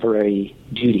like temporary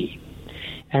duty.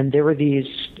 And there were these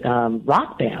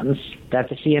rock bands that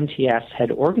the CMTS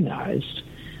had organized,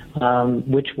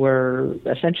 which were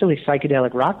essentially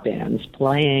psychedelic rock bands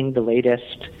playing the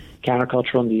latest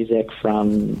countercultural music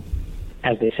from,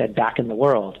 as they said, back in the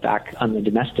world, back on the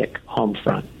domestic home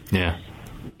front. Yeah.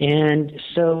 And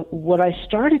so what I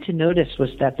started to notice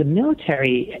was that the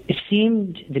military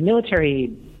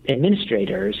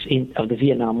administrators of the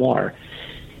Vietnam War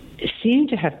seemed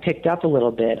to have picked up a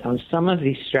little bit on some of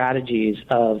these strategies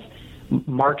of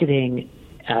marketing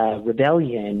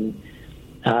rebellion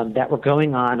that were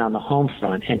going on the home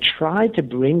front and tried to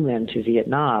bring them to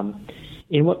Vietnam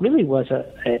in what really was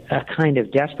a kind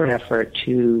of desperate effort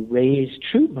to raise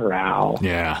troop morale.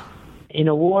 Yeah. In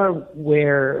a war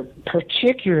where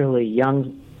particularly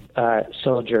young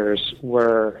soldiers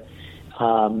were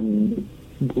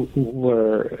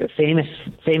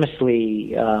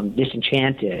famously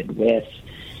disenchanted with,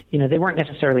 they weren't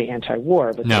necessarily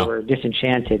anti-war, but they were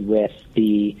disenchanted with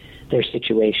their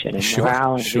situation, and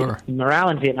morale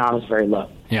in Vietnam was very low.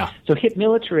 Yeah. So hip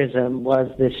militarism was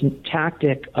this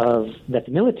tactic that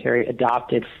the military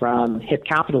adopted from hip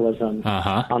capitalism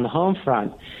on the home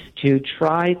front to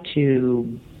try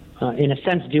to, in a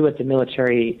sense, do what the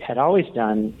military had always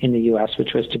done in the U.S.,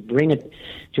 which was to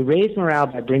raise morale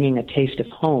by bringing a taste of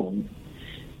home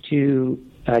to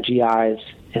GIs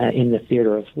in the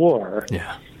theater of war.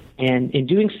 Yeah. And in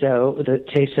doing so, the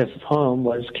taste of home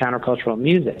was countercultural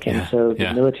music. And so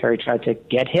the military tried to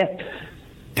get hip.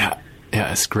 Yeah,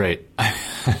 it's great.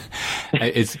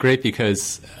 It's great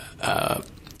because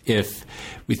if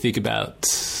we think about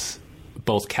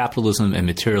both capitalism and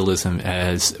materialism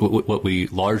as what we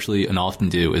largely and often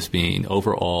do as being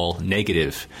overall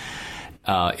negative,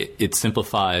 it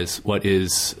simplifies what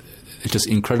is just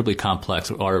incredibly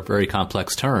complex, or very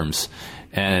complex terms.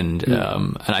 And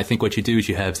I think what you do is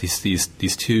you have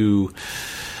these two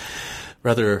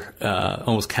rather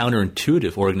almost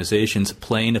counterintuitive organizations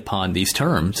playing upon these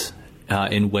terms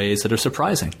in ways that are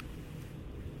surprising.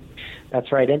 That's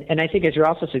right. And I think, as you're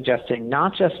also suggesting,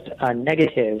 not just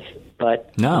negative,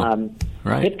 but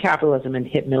hip capitalism and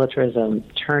hip militarism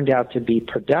turned out to be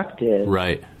productive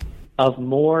of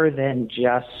more than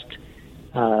just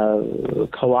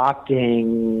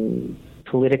co-opting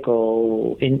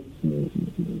political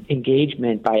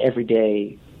engagement by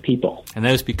everyday people. And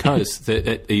that is because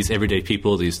these everyday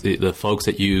people, the folks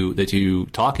that you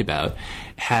talk about,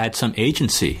 had some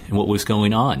agency in what was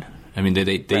going on. I mean,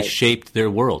 they shaped their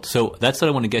world. So that's what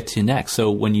I want to get to next.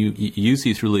 So when you use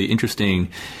these really interesting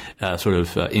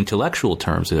intellectual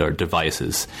terms that are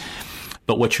devices,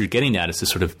 but what you're getting at is this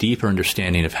sort of deeper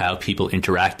understanding of how people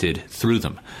interacted through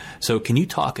them. So can you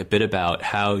talk a bit about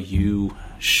how you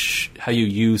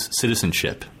use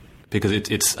citizenship?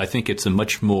 Because I think it's a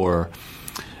much more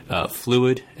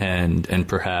fluid and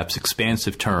perhaps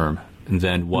expansive term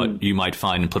than what you might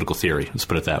find in political theory. Let's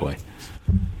put it that way.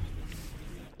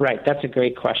 Right. That's a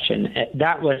great question.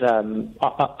 That was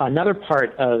another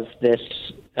part of this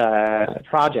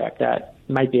project that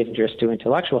might be of interest to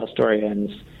intellectual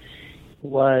historians,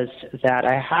 was that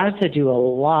I had to do a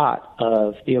lot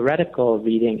of theoretical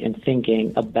reading and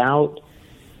thinking about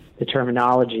the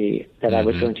terminology that I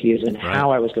was going to use and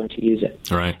how I was going to use it.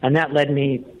 Right. And that led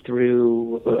me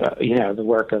through, the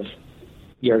work of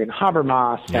Jürgen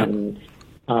Habermas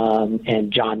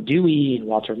and John Dewey and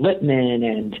Walter Lippmann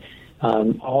and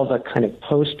all the kind of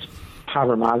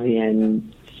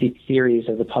post-Habermasian theories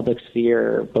of the public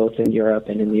sphere, both in Europe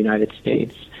and in the United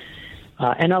States.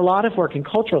 And a lot of work in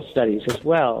cultural studies as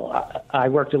well. I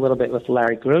worked a little bit with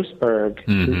Larry Grossberg,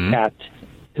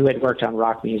 who had worked on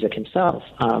rock music himself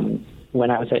when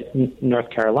I was at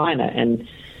North Carolina.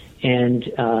 And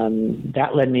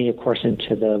that led me, of course,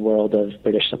 into the world of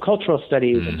British subcultural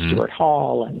studies and Stuart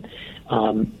Hall and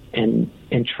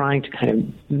trying to kind of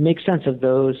make sense of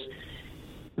those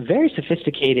very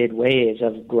sophisticated ways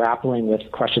of grappling with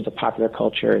questions of popular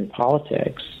culture and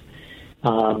politics.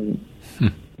 For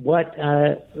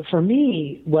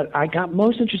me, what I got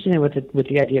most interested in with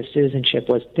the idea of citizenship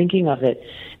was thinking of it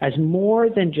as more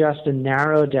than just a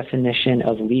narrow definition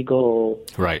of legal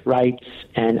rights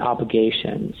and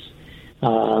obligations.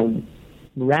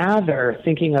 Rather,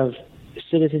 thinking of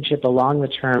citizenship along the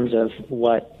terms of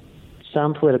what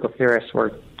some political theorists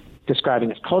were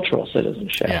describing as cultural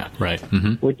citizenship. Yeah, right.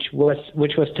 Which was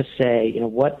to say,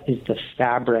 what is the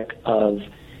fabric of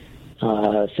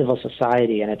civil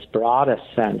society in its broadest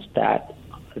sense that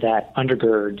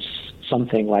undergirds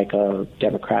something like a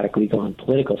democratic, legal, and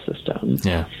political system.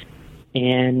 Yeah.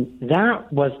 And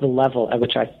that was the level at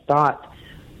which I thought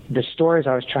the stories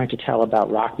I was trying to tell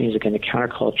about rock music and the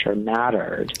counterculture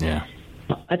mattered. Yeah.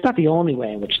 That's not the only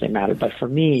way in which they mattered, but for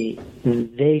me,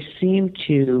 they seemed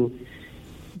to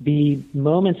be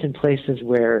moments and places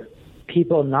where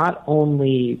people not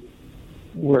only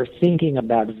were thinking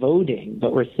about voting,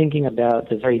 but were thinking about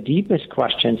the very deepest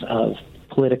questions of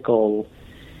political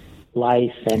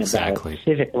life and about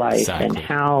civic life and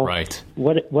how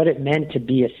what it meant to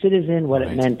be a citizen, what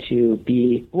it meant to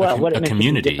be what it meant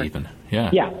community to be even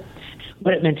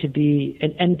what it meant to be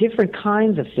and different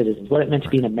kinds of citizens, what it meant to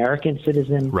be an American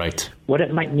citizen, what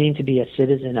it might mean to be a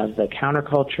citizen of the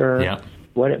counterculture,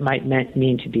 what it might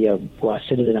mean to be a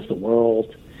citizen of the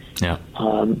world.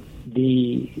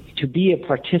 To be a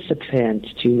participant,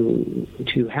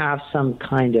 to have some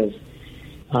kind of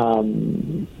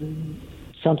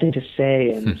something to say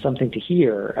and something to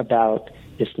hear about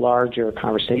this larger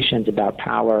conversations about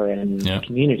power and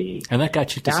community. And that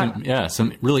got you to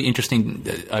some really interesting,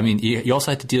 you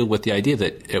also had to deal with the idea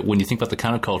that when you think about the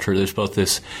counterculture, there's both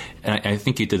this, and I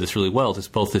think you did this really well, there's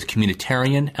both this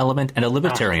communitarian element and a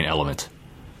libertarian element.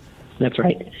 That's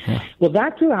right. Yeah. Well,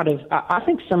 that grew out of, I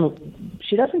think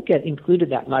she doesn't get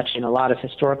included that much in a lot of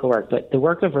historical work, but the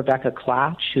work of Rebecca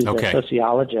Klatch, who's a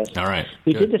sociologist,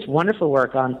 who did this wonderful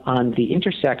work on the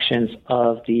intersections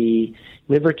of the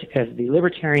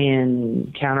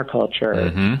libertarian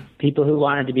counterculture, people who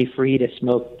wanted to be free to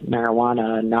smoke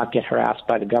marijuana and not get harassed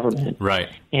by the government,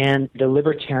 and the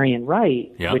libertarian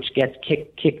right, which gets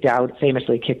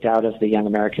famously kicked out of the Young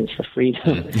Americans for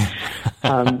Freedom.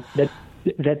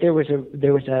 That there was a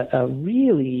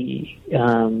really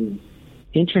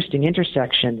interesting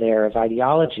intersection there of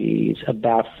ideologies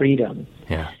about freedom.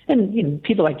 Yeah. And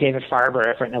people like David Farber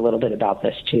have written a little bit about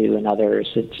this too, and others.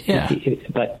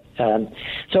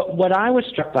 So what I was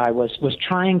struck by was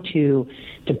trying to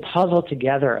puzzle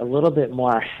together a little bit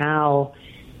more how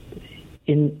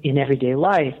in everyday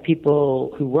life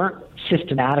people who weren't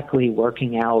systematically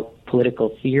working out political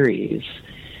theories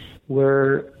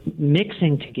were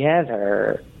mixing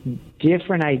together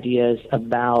different ideas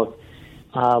about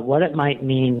what it might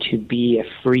mean to be a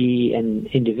free and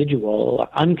individual,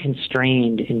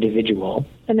 unconstrained individual.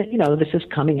 And, this is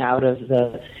coming out of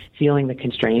feeling the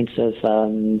constraints of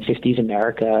 50s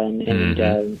America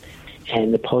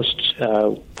and the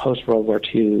post-World War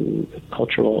II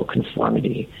cultural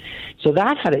conformity. So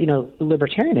that had,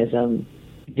 libertarianism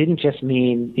didn't just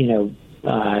mean,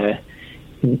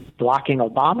 blocking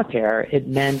Obamacare, it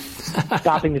meant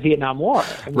stopping the Vietnam War.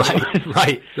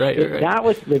 Right. That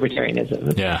was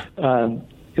libertarianism. Yeah.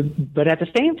 But at the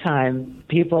same time,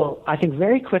 people, I think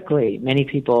very quickly, many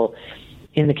people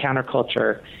in the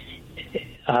counterculture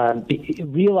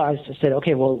realized and said,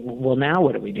 okay, well, now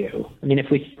what do we do? I mean, if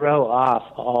we throw off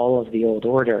all of the old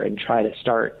order and try to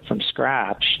start from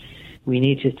scratch, we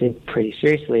need to think pretty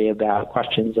seriously about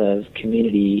questions of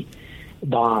community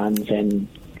bonds and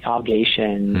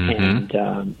obligation and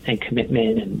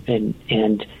commitment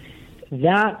and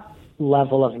that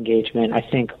level of engagement, I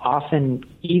think, often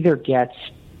either gets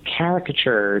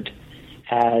caricatured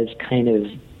as kind of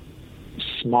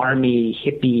smarmy,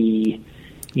 hippie,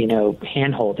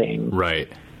 hand-holding. Right.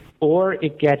 Or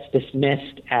it gets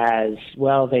dismissed as,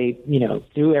 well, they,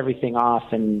 threw everything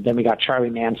off and then we got Charlie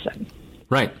Manson.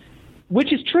 Right.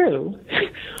 Which is true,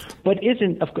 but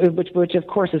isn't, which of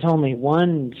course is only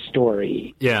one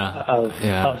story of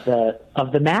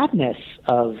the madness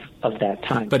of that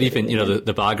time. But even,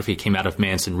 the biography came out of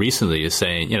Manson recently is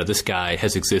saying, this guy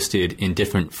has existed in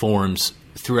different forms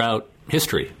throughout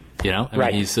history. I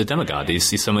mean, he's a demigod.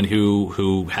 He's someone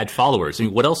who had followers. I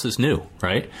mean, what else is new,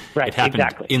 right? Right. It happened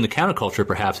exactly. In the counterculture.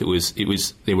 Perhaps it was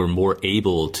they were more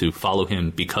able to follow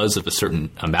him because of a certain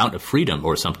amount of freedom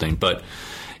or something. But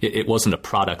it wasn't a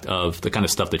product of the kind of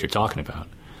stuff that you're talking about.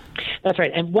 That's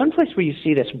right. And one place where you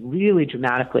see this really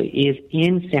dramatically is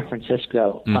in San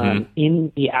Francisco,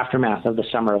 in the aftermath of the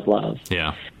Summer of Love.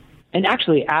 Yeah. And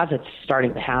actually, as it's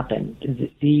starting to happen,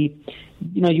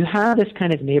 you have this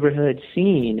kind of neighborhood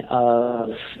scene of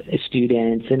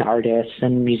students and artists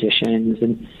and musicians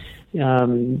and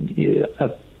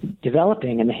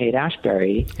developing in the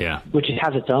Haight-Ashbury, which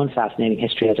has its own fascinating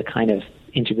history as a kind of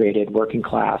integrated working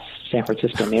class San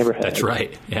Francisco neighborhood. That's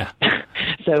right. Yeah.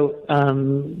 So,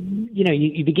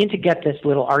 you begin to get this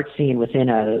little art scene within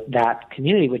that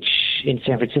community, which in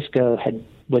San Francisco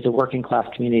was a working class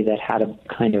community that had a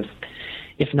kind of,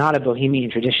 if not a bohemian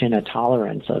tradition, a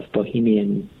tolerance of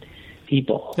bohemian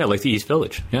people. Yeah, like the East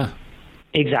Village. Yeah.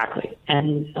 Exactly.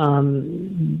 And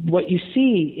what you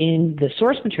see in the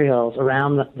source materials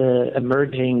around the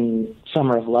emerging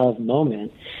Summer of Love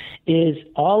moment is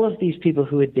all of these people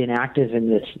who had been active in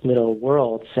this little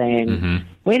world saying,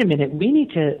 wait a minute, we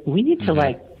need to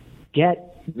like get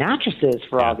mattresses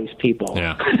for all these people.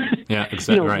 Yeah, yeah,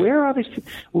 exactly. Right. Where are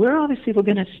all these people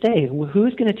going to stay?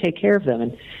 Who's going to take care of them?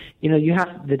 And you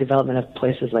have the development of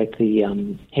places like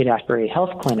the Haight-Ashbury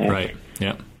Health Clinic. Right.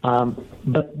 Yeah.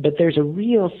 But there's a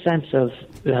real sense of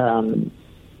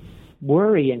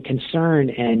worry and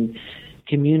concern and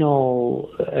communal,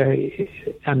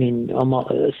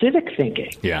 almost civic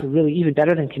thinking. Yeah. Really even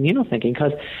better than communal thinking,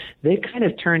 because they kind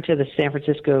of turn to the San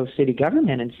Francisco city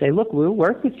government and say, look, we'll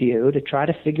work with you to try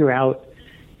to figure out,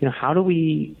 how do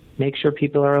we make sure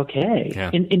people are okay?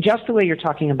 Yeah. In just the way you're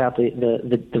talking about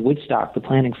the Woodstock, the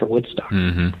planning for Woodstock.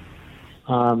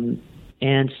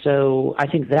 And so I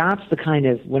think that's the kind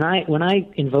of, when I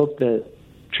invoke the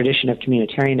tradition of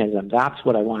communitarianism, that's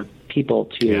what I want people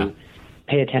to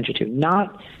pay attention to.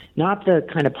 Not the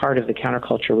kind of part of the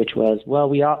counterculture which was,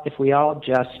 well, if we all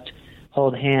just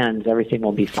hold hands, everything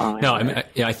will be fine. No,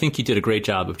 I think you did a great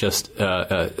job of just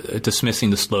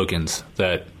dismissing the slogans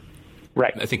that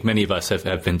I think many of us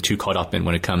have been too caught up in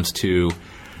when it comes to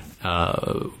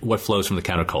what flows from the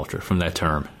counterculture, from that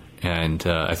term. And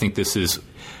I think this is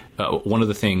one of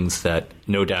the things that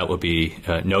no doubt will be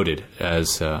noted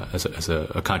as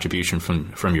a contribution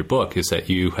from your book is that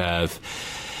you have,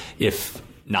 if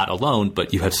not alone,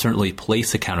 but you have certainly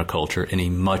placed the counterculture in a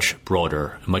much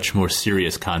broader, much more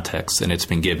serious context than it's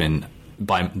been given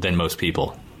than most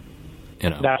people.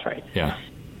 That's right. Yeah.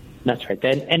 That's right.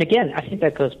 And again, I think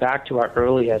that goes back to our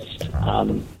earliest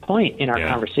point in our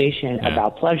conversation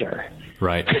about pleasure.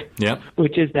 Right. Yeah.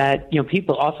 Which is that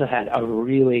people also had a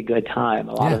really good time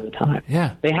a lot of the time.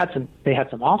 Yeah. They had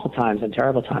some awful times and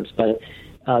terrible times, but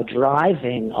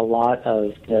driving a lot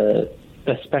of the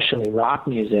especially rock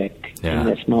music in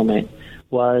this moment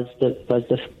was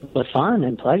the fun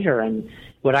and pleasure, and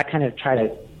what I kind of try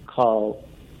to call,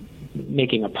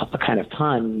 making a kind of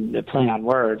pun, playing on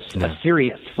words, a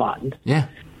serious fun. Yeah.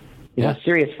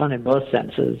 Serious fun in both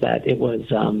senses. That it was.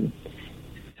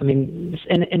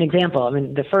 An example.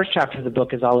 the first chapter of the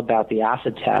book is all about the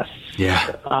acid tests.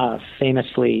 Yeah.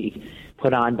 Famously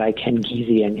put on by Ken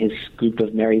Kesey and his group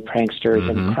of merry pranksters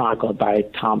and chronicled by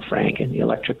Tom Frank and the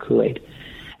Electric Kool-Aid.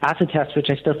 Acid Test, which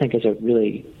I still think is a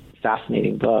really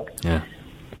fascinating book. Yeah.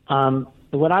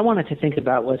 What I wanted to think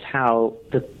about was how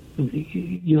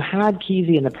you had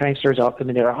Kesey and the pranksters,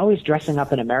 they were always dressing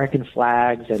up in American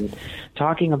flags and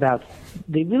talking about,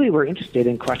 they really were interested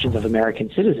in questions of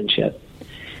American citizenship.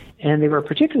 And they were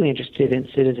particularly interested in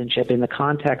citizenship in the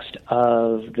context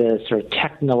of the sort of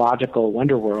technological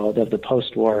wonder world of the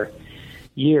post-war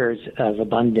years of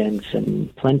abundance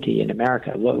and plenty in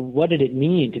America. What did it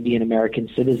mean to be an American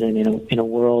citizen in a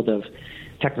world of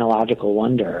technological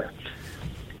wonder?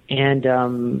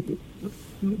 And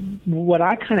what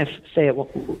I kind of say at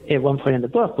one point in the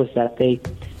book was that they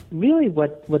really,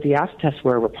 what the acid tests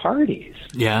were parties.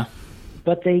 Yeah.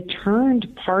 But they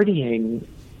turned partying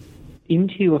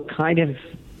into a kind of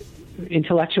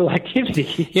intellectual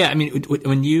activity. Yeah,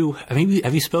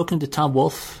 have you spoken to Tom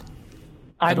Wolfe?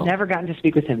 I've never gotten to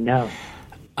speak with him, no.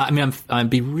 I mean, I'd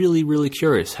be really, really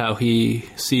curious how he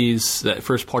sees that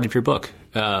first part of your book.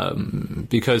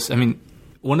 Because, I mean,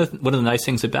 one of the nice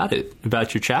things about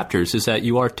your chapters, is that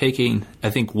you are taking, I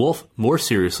think, Woolf more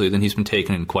seriously than he's been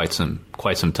taken in quite some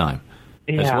time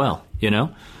as well, you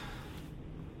know?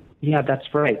 Yeah,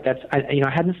 that's right.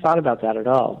 I hadn't thought about that at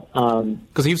all.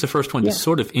 Because he was the first one to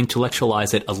sort of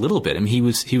intellectualize it a little bit. I mean,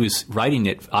 he was writing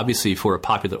it obviously for a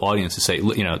popular audience to say,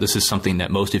 you know, this is something that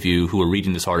most of you who are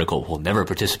reading this article will never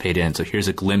participate in. So here's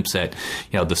a glimpse at,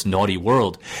 you know, this naughty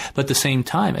world. But at the same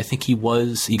time, I think he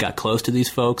got close to these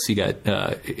folks. He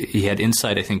had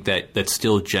insight, I think, that's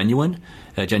still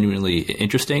genuinely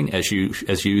interesting, as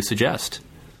you suggest.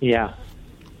 Yeah.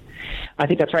 I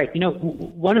think that's right. You know,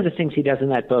 one of the things he does in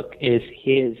that book is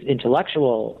his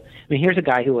intellectual. I mean, here's a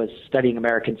guy who was studying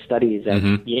American studies at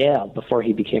Yale before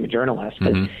he became a journalist.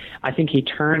 But I think he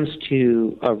turns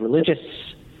to a religious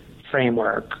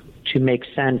framework to make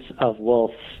sense of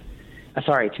to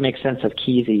make sense of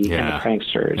Kesey and the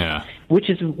pranksters,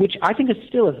 which I think is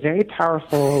still a very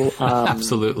powerful,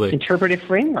 absolutely interpretive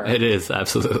framework. It is,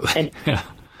 absolutely.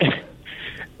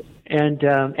 And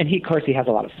he, of course, he has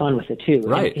a lot of fun with it too.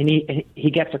 Right. And he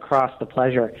gets across the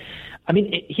pleasure. I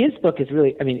mean, his book is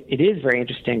really, I mean, it is very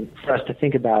interesting for us to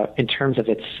think about in terms of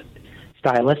its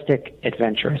stylistic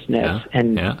adventurousness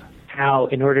and how,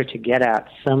 in order to get at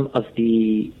some of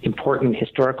the important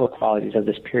historical qualities of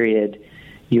this period,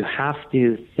 you have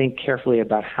to think carefully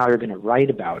about how you're going to write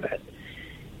about it.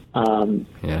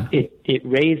 It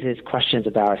raises questions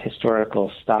about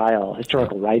historical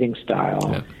writing style.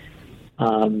 Yeah.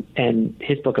 And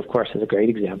his book, of course, is a great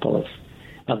example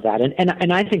of that.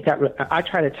 And I think that I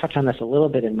try to touch on this a little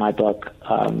bit in my book,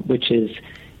 which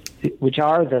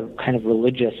are the kind of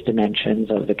religious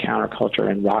dimensions of the counterculture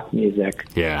and rock music.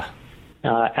 Yeah.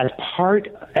 As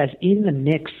in the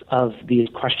mix of these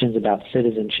questions about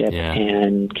citizenship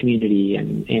and community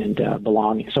and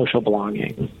belonging, social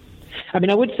belonging. I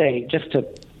mean, I would say, just to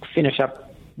finish up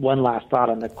one last thought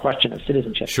on the question of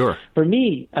citizenship. Sure. For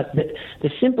me,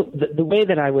 the way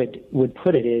that I would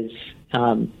put it is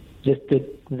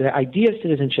the idea of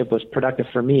citizenship was productive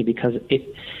for me because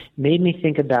it made me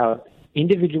think about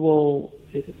individual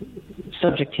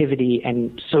subjectivity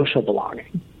and social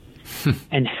belonging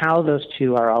and how those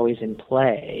two are always in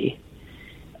play.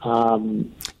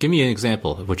 Give me an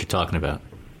example of what you're talking about.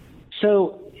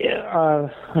 So,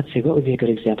 let's see, what would be a good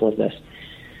example of this?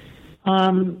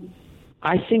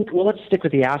 I think, let's stick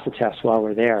with the acid tests while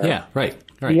we're there. Yeah, right.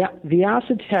 The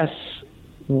acid tests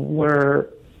were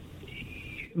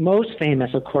most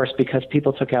famous, of course, because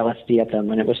people took LSD at them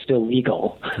when it was still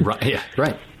legal. Right. Yeah.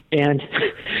 Right. And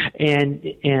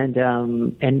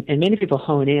many people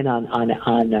hone in on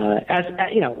as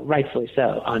you know, rightfully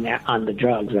so, on the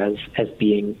drugs as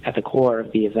being at the core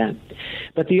of the event.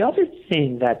 But the other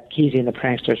thing that Kesey and the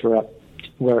pranksters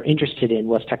were interested in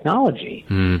was technology.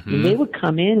 Mm-hmm. And they would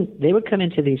come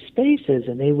into these spaces,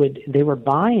 and they were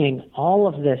buying all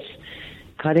of this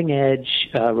cutting edge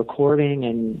recording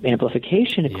and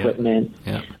amplification equipment,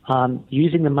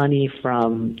 using the money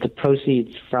from the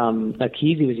proceeds from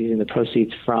Kesey was using the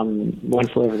proceeds from One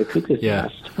Flew Over the Cuckoo's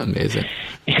Nest. Amazing.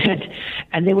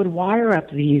 And they would wire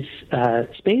up these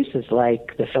spaces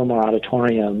like the Fillmore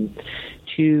Auditorium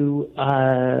to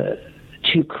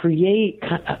create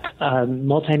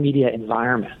multimedia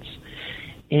environments.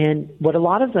 And what a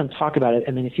lot of them talk about it,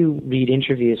 I mean, if you read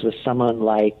interviews with someone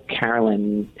like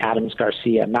Carolyn Adams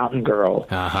Garcia, Mountain Girl,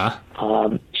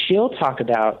 she'll talk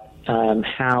about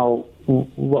how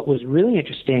what was really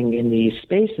interesting in these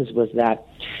spaces was that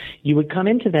you would come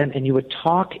into them and you would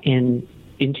talk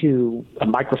into a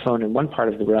microphone in one part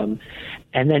of the room,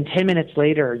 and then 10 minutes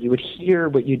later you would hear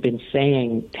what you'd been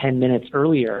saying 10 minutes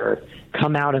earlier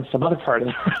come out in some other part of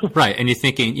the room. Right, and you're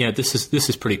thinking, this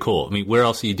is pretty cool. I mean, where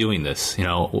else are you doing this?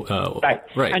 Right.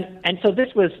 And so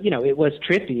this was, it was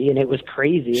trippy and it was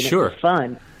crazy and it was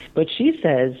fun. But she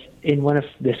says in one of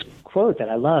this quote that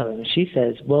I love, and she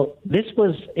says, well,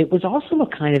 it was also a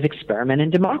kind of experiment in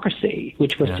democracy,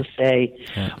 which was to say,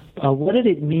 what did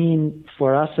it mean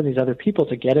for us and these other people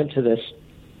to get into this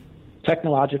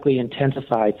technologically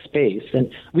intensified space?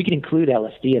 And we can include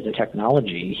LSD as a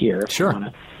technology here if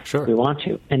we want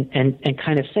to, and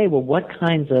kind of say, well, what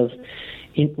kinds of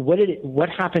what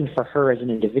happened for her as an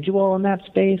individual in that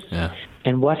space,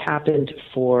 and what happened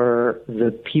for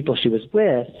the people she was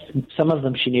with, some of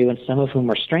them she knew and some of whom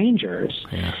were strangers,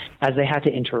 as they had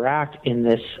to interact in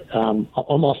this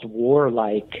almost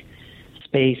warlike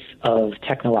space of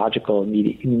technological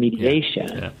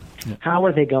mediation. How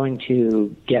are they going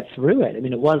to get through it? I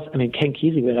mean, Ken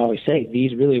Kesey would always say,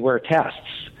 these really were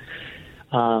tests.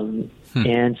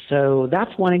 And so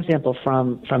that's one example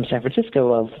from San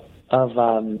Francisco of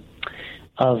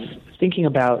thinking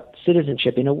about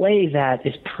citizenship in a way that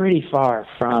is pretty far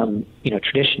from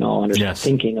traditional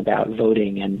thinking about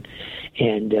voting and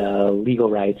legal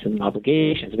rights and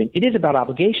obligations. I mean, it is about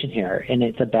obligation here, and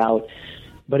it's about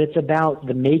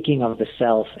the making of the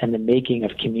self and the making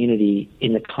of community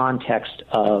in the context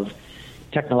of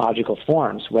technological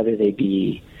forms, whether they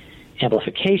be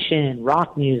amplification,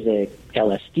 rock music,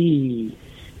 LSD,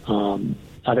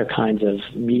 other kinds of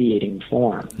mediating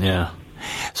form. Yeah.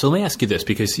 So let me ask you this,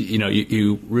 because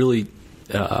you really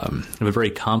have a very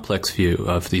complex view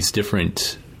of these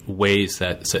different ways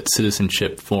that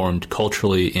citizenship formed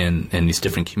culturally in these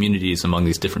different communities among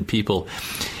these different people,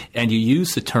 and you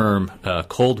use the term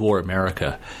Cold War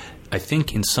America, I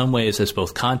think, in some ways as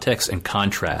both context and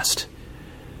contrast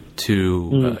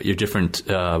to your different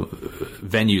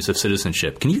venues of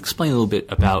citizenship. Can you explain a little bit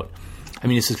about? I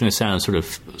mean, this is going to sound sort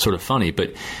of funny,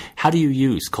 but how do you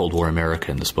use Cold War America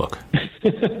in this book?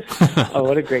 Oh,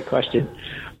 what a great question.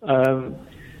 I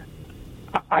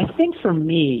think for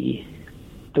me,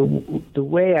 the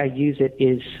way I use it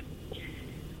is,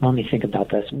 let me think about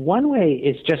this. One way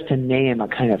is just to name a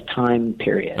kind of time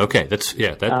period. Okay,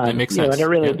 that makes sense. At a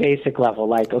really basic level,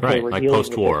 we're dealing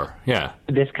post-war, with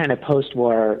this kind of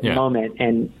post-war moment,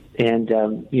 and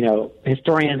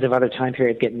historians of other time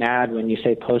periods get mad when you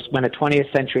say when a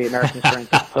 20th century American historian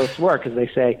says post-war, because they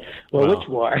say, well, which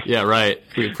war? Yeah, right.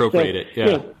 We appropriate it.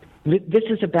 Yeah. This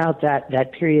is about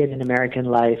that period in American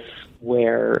life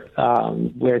where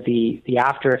the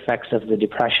after effects of the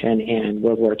Depression and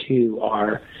World War II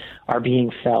are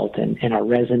being felt and are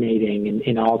resonating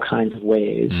in all kinds of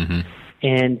ways. Mm-hmm.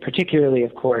 And particularly,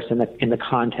 of course, in the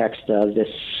context of this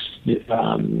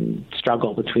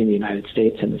struggle between the United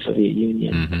States and the Soviet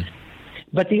Union. Mm-hmm.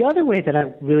 But the other way that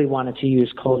I really wanted to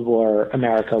use Cold War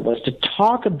America was to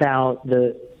talk about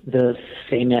the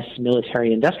famous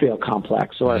military-industrial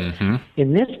complex, or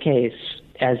in this case,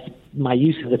 as my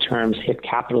use of the terms hip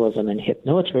capitalism and hip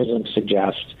militarism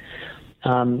suggest,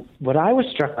 what I was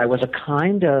struck by was a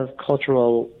kind of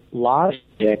cultural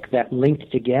logic that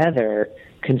linked together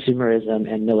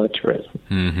consumerism and militarism,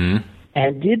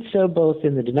 and did so both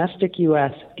in the domestic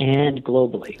U.S. and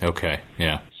globally. Okay,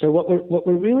 yeah. So what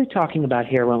we're really talking about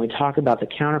here when we talk about the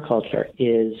counterculture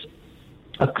is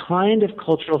a kind of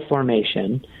cultural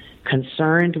formation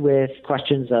concerned with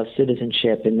questions of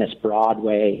citizenship in this broad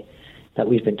way that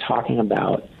we've been talking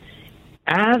about,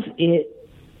 as it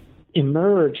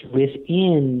emerged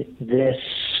within this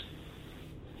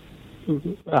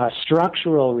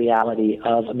structural reality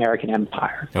of American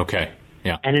empire. Okay,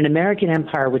 yeah. And an American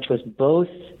empire which was both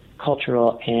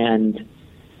cultural and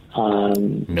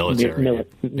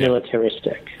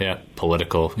militaristic. Yeah,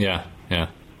 political, yeah.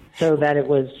 So that it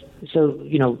was,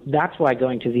 that's why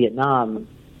going to Vietnam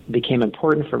became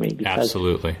important for me. Because,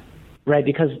 absolutely. Right,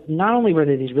 because not only were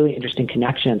there these really interesting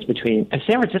connections between, and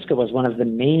San Francisco was one of the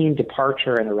main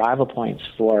departure and arrival points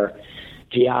for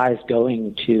GIs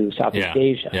going to Southeast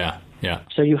Asia. Yeah.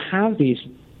 So you have these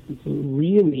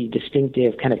really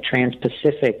distinctive kind of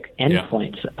trans-Pacific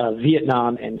endpoints of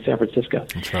Vietnam and San Francisco.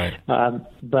 That's right.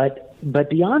 But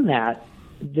beyond that,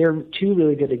 there are two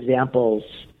really good examples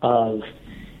of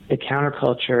the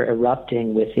counterculture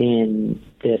erupting within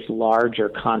this larger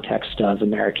context of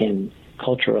American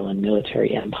cultural and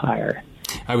military empire.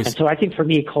 And so I think for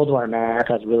me, Cold War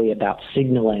America is really about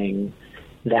signaling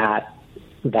that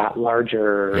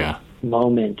larger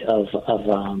moment of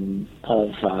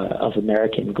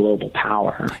American global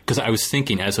power. Because I was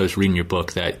thinking as I was reading your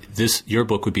book that your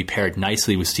book would be paired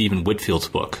nicely with Stephen Whitfield's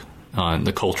book on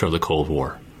the culture of the Cold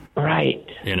War. Right.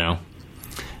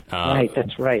 Right,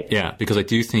 that's right. Yeah, because I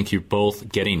do think you're both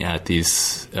getting at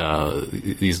these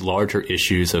larger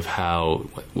issues of how,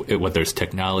 whether it's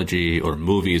technology or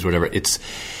movies, whatever,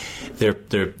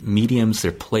 they're mediums,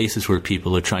 they're places where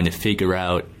people are trying to figure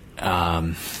out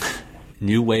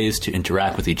new ways to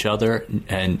interact with each other,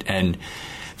 and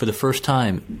for the first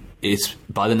time, it's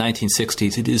by the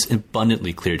 1960s, it is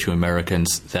abundantly clear to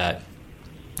Americans that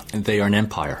they are an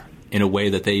empire in a way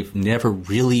that they've never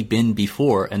really been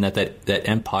before, and that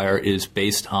empire is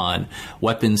based on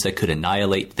weapons that could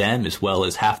annihilate them as well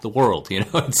as half the world.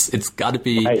 It's got to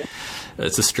be. Right.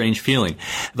 It's a strange feeling.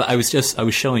 But I was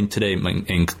showing today,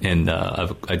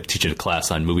 I teach a class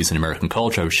on movies and American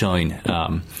culture. I was showing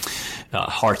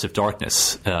Hearts of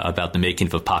Darkness about the making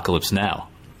of Apocalypse Now,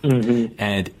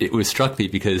 and it was struck me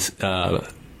because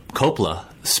Coppola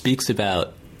speaks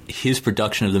about his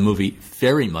production of the movie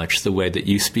very much the way that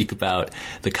you speak about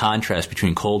the contrast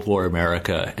between Cold War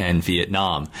America and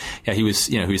Vietnam. Yeah, he was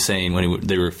saying when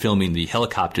they were filming the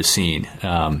helicopter scene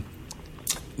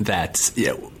that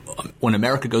when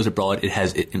America goes abroad,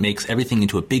 it makes everything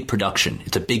into a big production.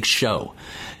 It's a big show,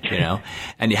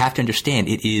 and you have to understand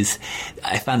it is.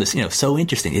 I found this so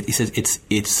interesting. He says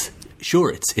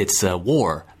it's a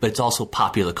war, but it's also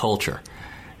popular culture.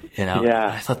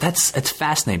 I thought that's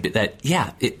fascinating. That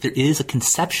there is a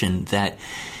conception that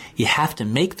you have to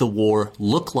make the war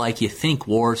look like you think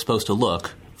war is supposed to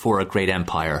look for a great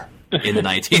empire in the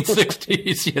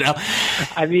 1960s.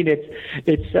 I mean,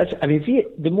 it's such. I mean,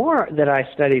 the more that I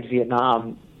studied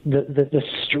Vietnam, the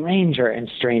stranger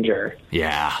and stranger,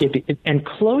 and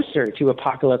closer to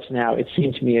Apocalypse Now, it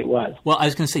seemed to me it was. Well, I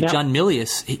was going to say, John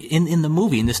Milius, in the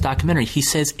movie, in this documentary, he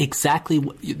says exactly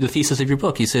the thesis of your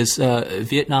book. He says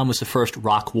Vietnam was the first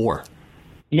rock war.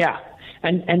 Yeah.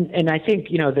 And I think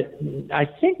I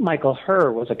think Michael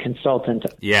Herr was a consultant,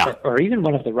 or even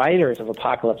one of the writers of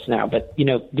Apocalypse Now. But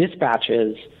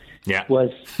Dispatches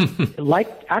was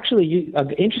actually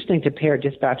interesting to pair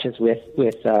Dispatches with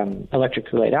Electric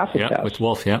Kool-Aid Acid Test. With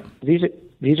Wolf.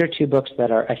 These are two books that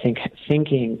are, I think,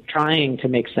 trying to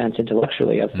make sense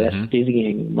intellectually of this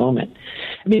dizzying moment.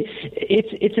 I mean,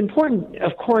 it's important.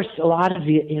 Of course, a lot of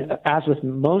as with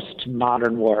most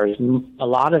modern wars, a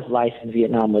lot of life in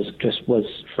Vietnam was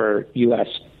for U.S.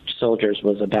 soldiers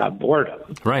was about boredom.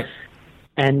 Right.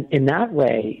 And in that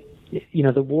way,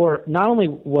 the war, not only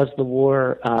was the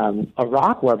war a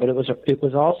rock war, but it was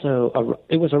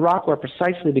a rock war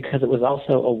precisely because it was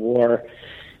also a war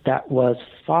that was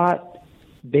fought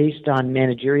based on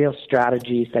managerial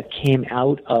strategies that came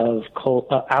out of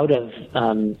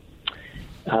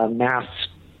mass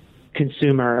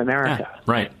consumer America.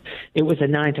 Right. It was a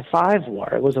 9-to-5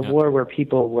 war. It was a war where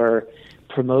people were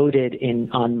promoted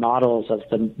on models of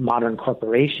the modern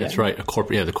corporation. That's right. The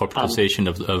corporatization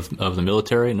of the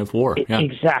military and of war.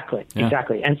 Exactly.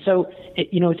 And so,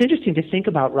 it's interesting to think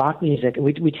about rock music.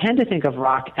 We tend to think of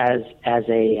rock as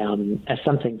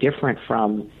something different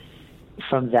from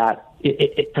that.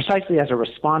 Precisely as a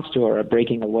response to or a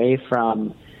breaking away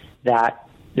from that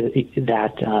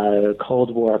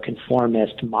Cold War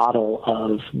conformist model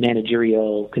of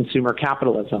managerial consumer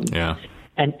capitalism. Yeah.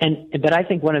 But I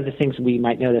think one of the things we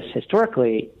might notice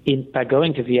historically by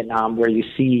going to Vietnam, where you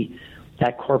see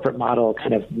that corporate model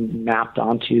kind of mapped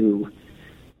onto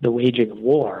the waging of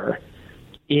war,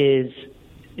 is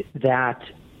that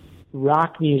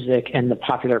rock music and the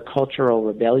popular cultural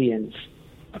rebellions,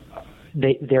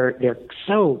 they're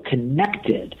so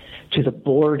connected to the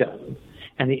boredom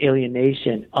and the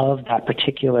alienation of that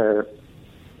particular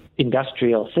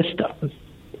industrial system.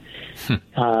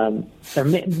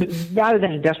 Rather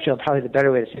than industrial, probably the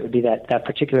better way to say it would be that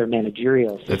particular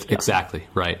managerial system. That's exactly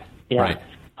right. Yeah. Right.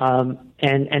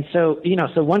 And so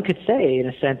so one could say, in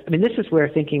a sense, I mean, this is where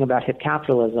thinking about hip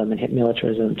capitalism and hip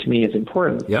militarism to me is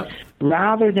important. Yep.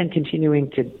 Rather than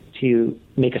continuing to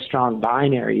make a strong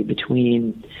binary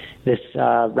between this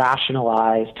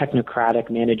rationalized,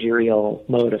 technocratic, managerial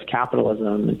mode of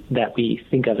capitalism that we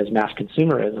think of as mass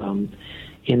consumerism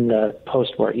in the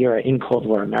post-war era, in Cold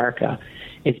War America,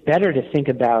 it's better to think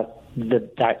about the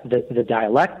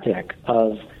dialectic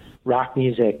of rock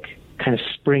music kind of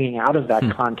springing out of that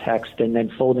context and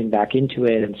then folding back into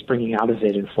it and springing out of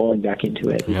it and folding back into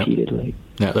it repeatedly.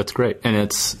 Yeah, that's great. And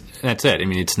that's it. I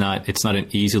mean, it's not an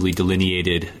easily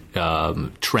delineated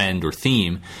trend or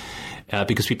theme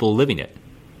because people are living it.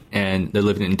 And they're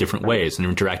living it in different ways and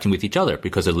they're interacting with each other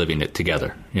because they're living it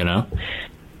together,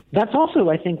 That's also,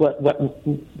 I think,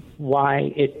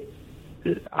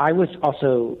 I was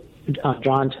also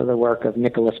drawn to the work of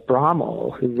Nicholas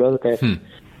Brommel, who wrote this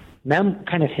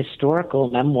kind of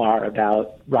historical memoir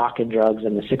about rock and drugs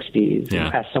in the 60s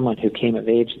as someone who came of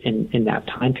age in that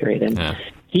time period. And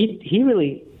he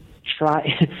really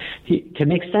tried to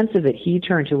make sense of it. He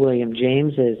turned to William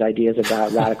James's ideas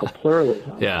about radical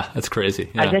pluralism. Yeah, that's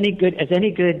crazy. Yeah. As any good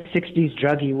 60s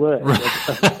druggie would,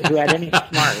 who had any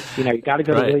smarts. You got to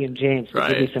go to William James to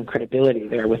give you some credibility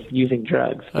there with using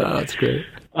drugs. Oh, that's great.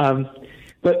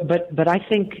 But I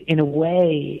think in a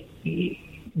way,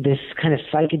 this kind of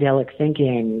psychedelic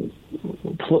thinking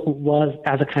was,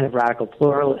 as a kind of radical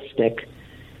pluralistic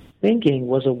thinking,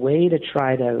 was a way to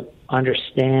try to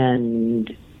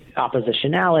understand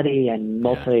oppositionality and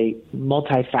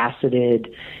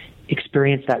multifaceted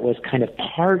experience that was kind of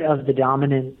part of the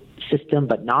dominant system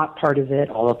but not part of it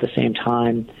all at the same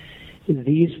time.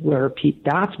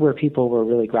 That's where people were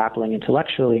really grappling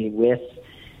intellectually with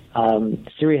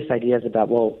serious ideas about,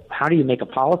 well, how do you make a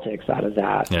politics out of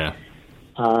that? Yeah.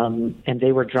 And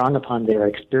they were drawing upon their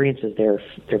experiences, their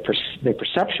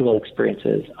perceptual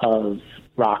experiences of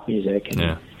rock music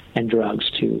and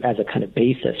drugs as a kind of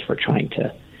basis for trying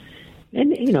to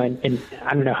And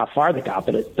I don't know how far they got,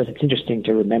 but it's interesting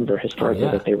to remember historically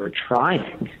that they were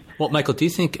trying. Well, Michael, do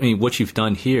you think, what you've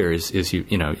done here is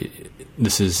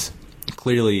this is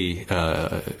clearly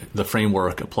the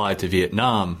framework applied to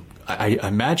Vietnam. I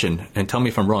imagine, and tell me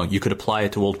if I'm wrong, you could apply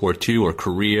it to World War II or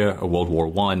Korea or World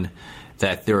War I,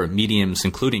 that there are mediums,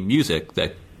 including music,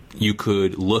 that you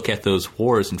could look at those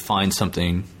wars and find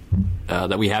something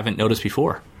that we haven't noticed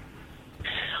before.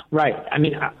 Right. I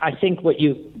mean, I think what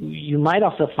you might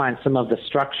also find some of the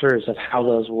structures of how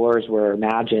those wars were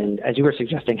imagined, as you were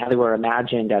suggesting, how they were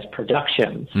imagined as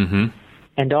productions,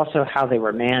 and also how they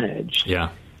were managed.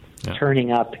 Yeah.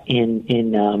 Turning up in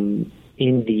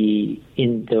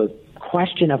the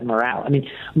question of morale.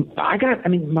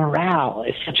 Morale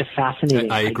is such a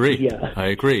fascinating idea. I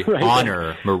agree. Right?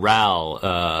 Honor, morale,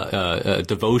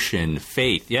 devotion,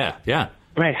 faith. Yeah.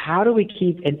 Right. How do we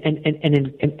keep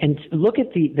and look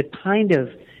at the kind of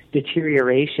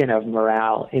deterioration of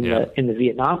morale in the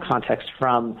Vietnam context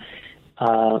from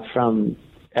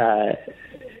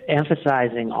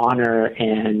emphasizing honor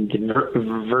and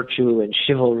virtue and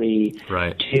chivalry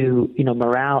to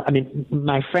morale. I mean,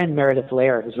 my friend Meredith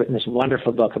Lair has written this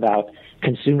wonderful book about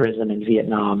consumerism in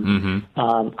Vietnam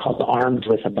called Armed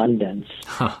with Abundance.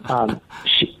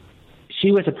 She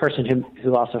was a person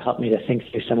who also helped me to think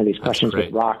through some of these questions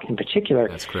with rock in particular.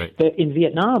 That's great. But in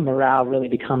Vietnam, morale really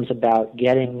becomes about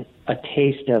getting a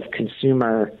taste of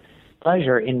consumer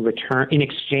pleasure in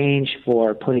exchange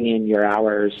for putting in your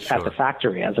hours at the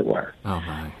factory, as it were. Oh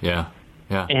my, yeah.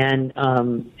 And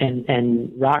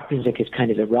rock music is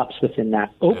kind of erupts within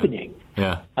that opening.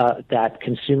 That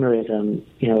consumerism,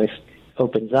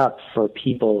 opens up for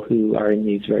people who are in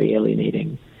these very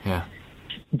alienating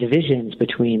divisions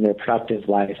between their productive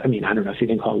life. I mean, I don't know if you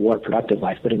can call war productive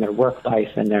life, but in their work life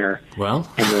and their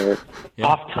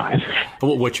off time.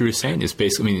 But what you were saying is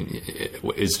basically,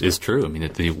 is true. I mean,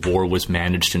 that the war was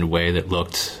managed in a way that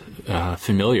looked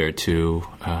familiar to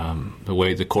the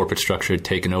way the corporate structure had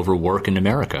taken over work in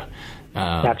America.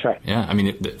 That's right. Yeah, I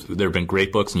mean, there have been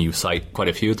great books, and you cite quite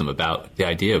a few of them about the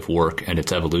idea of work and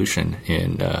its evolution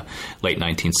in late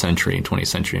 19th century and 20th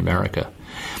century America.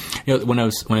 When I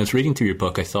was reading through your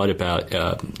book, I thought about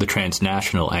the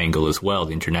transnational angle as well,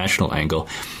 the international angle.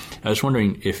 I was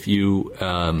wondering if you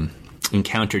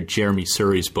encountered Jeremy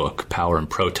Surrey's book, Power and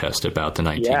Protest, about the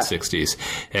 1960s,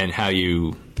 and how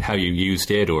you used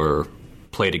it or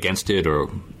played against it or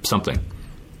something.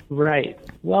 Right.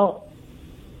 Well,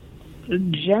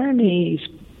 Jeremy's,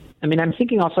 I'm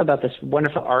thinking also about this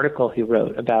wonderful article he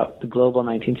wrote about the Global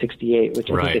 1968, which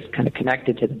I think is kind of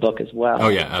connected to the book as well. Oh,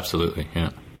 yeah, absolutely, yeah.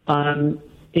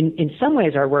 In some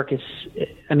ways, our work is,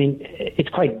 it's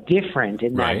quite different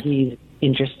in that he's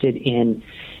interested in,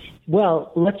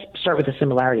 well, let's start with the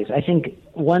similarities. I think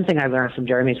one thing I learned from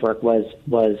Jeremy's work was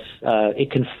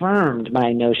it confirmed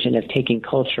my notion of taking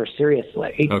culture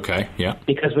seriously. Okay, yeah.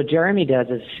 Because what Jeremy does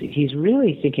is he's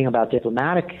really thinking about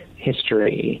diplomatic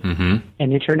history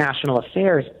and international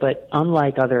affairs, but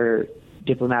unlike other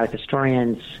diplomatic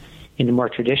historians in the more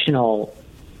traditional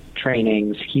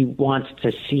trainings, he wants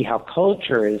to see how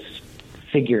culture is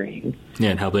figuring.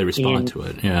 Yeah, and how they respond to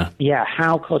it. Yeah. Yeah,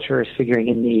 how culture is figuring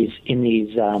in these in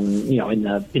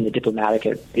the diplomatic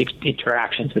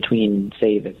interactions between,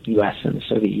 say, the U.S. and the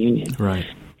Soviet Union. Right.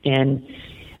 And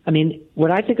what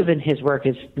I think of in his work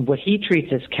is what he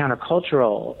treats as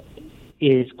countercultural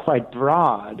is quite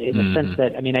broad in the sense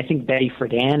that I think Betty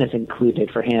Friedan is included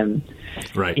for him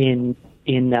in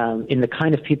the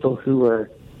kind of people who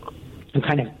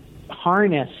kind of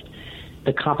harnessed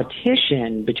the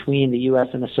competition between the U.S.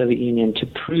 and the Soviet Union to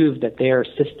prove that their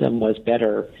system was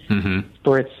better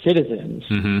for its citizens.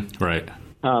 Right.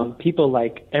 People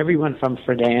like everyone from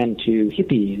Friedan to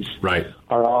hippies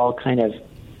are all kind of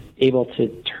able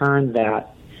to turn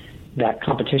that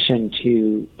competition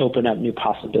to open up new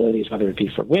possibilities, whether it be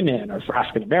for women or for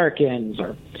African Americans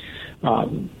or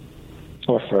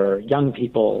for young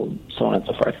people, so on and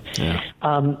so forth. Yeah.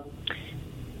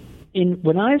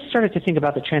 When I started to think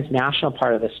about the transnational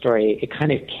part of the story, it kind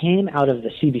of came out of the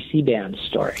CBC band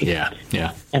story. Yeah.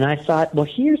 And I thought, well,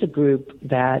 here's a group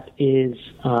that is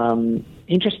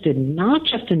interested not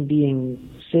just in being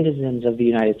citizens of the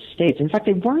United States. In fact,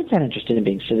 they weren't that interested in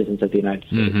being citizens of the United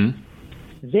States.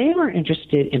 They were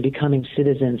interested in becoming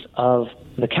citizens of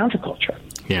the counterculture.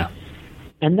 Yeah.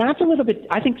 And that's a little bit,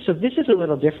 I think, so this is a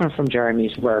little different from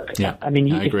Jeremy's work. Yeah, I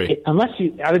agree. I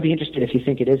would be interested if you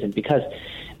think it isn't, because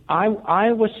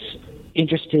I was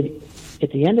interested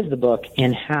at the end of the book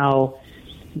in how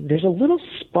there's a little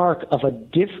spark of a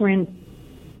different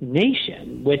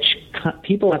nation, which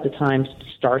people at the time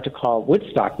start to call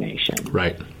Woodstock Nation.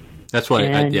 Right. That's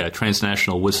why,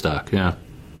 transnational Woodstock, yeah.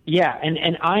 Yeah,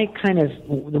 and I kind of,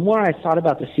 the more I thought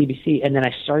about the CBC, and then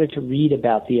I started to read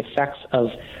about the effects of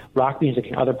rock music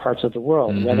in other parts of the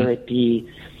world, whether it be,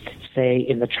 say,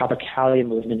 in the Tropicalia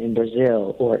movement in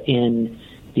Brazil, or in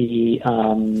the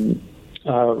kind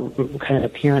of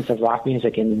appearance of rock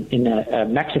music in a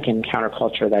Mexican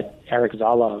counterculture that Eric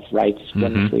Zalov writes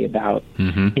wonderfully about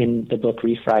in the book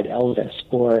Refried Elvis,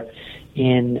 or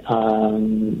in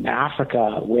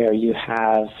Africa, where you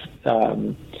have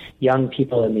young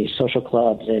people in these social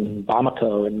clubs in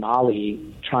Bamako and Mali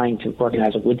trying to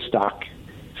organize a Woodstock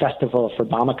festival for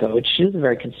Bamako, which is a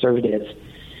very conservative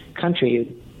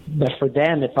country, but for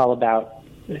them it's all about,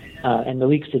 and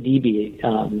Malik Sidibe,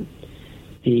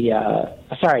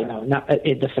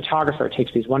 the photographer,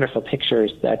 takes these wonderful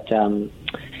pictures that,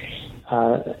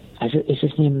 is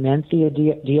his name Menthia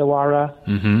Diawara?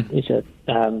 He's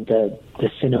the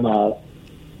cinema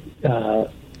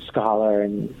scholar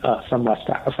and from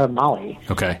Mali.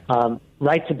 Okay.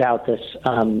 Writes about this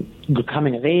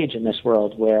coming of age in this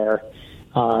world where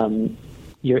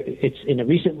it's in a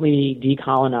recently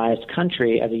decolonized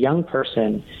country. As a young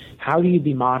person, how do you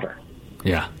be modern?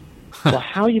 Yeah. Well,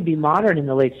 how you be modern in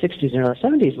the late 60s and early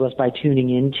 70s was by tuning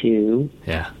into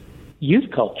youth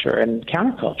culture and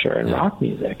counterculture and rock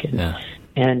music.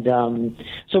 And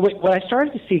so what I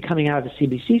started to see coming out of the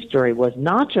CBC story was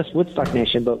not just Woodstock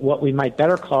Nation, but what we might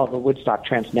better call the Woodstock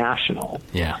Transnational,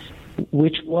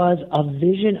 which was a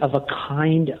vision of a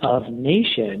kind of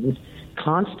nation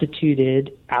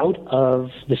constituted out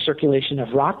of the circulation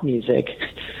of rock music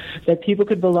that people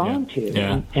could belong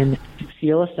to and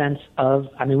feel a sense of,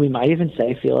 we might even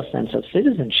say feel a sense of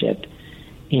citizenship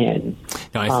in.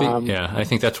 No, I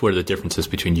think that's where the difference is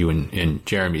between you and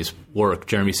Jeremy's work.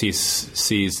 Jeremy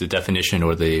sees the definition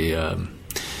or the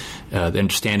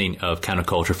understanding of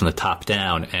counterculture from the top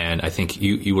down, and I think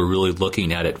you were really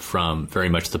looking at it from very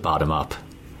much the bottom up.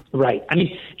 Right.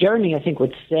 Jeremy, I think,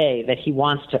 would say that he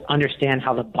wants to understand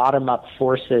how the bottom-up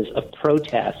forces of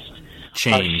protest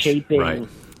are shaping.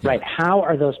 Right. How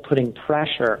are those putting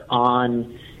pressure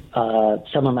on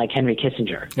someone like Henry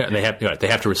Kissinger? Yeah, they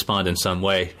have to respond in some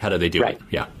way. How do they do it?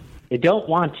 Yeah. They don't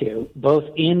want to, both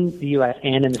in the U.S.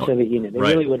 and in the Soviet Union. They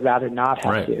really would rather not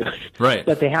have to. Right.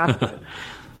 But they have to.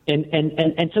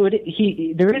 And so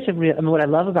there is a real. What I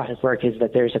love about his work is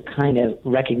that there's a kind of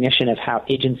recognition of how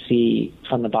agency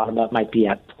from the bottom up might be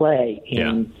at play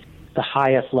in the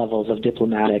highest levels of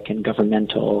diplomatic and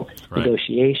governmental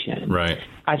negotiation. Right.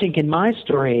 I think in my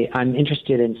story, I'm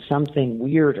interested in something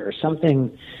weirder,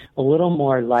 something a little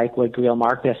more like what Greil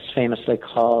Marcus famously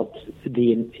called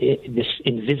this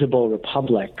invisible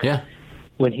republic. Yeah.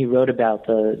 When he wrote about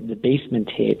the basement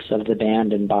tapes of the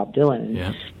band and Bob Dylan.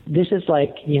 Yeah. This is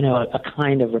like, a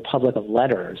kind of republic of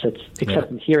letters.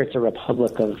 Except here it's a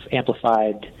republic of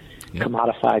amplified,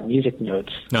 commodified music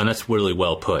notes. No, and that's really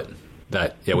well put.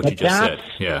 What you just said.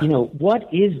 Yeah. What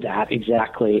is that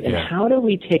exactly, and how do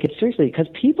we take it seriously? Because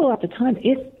people at the time,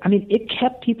 it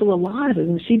kept people alive.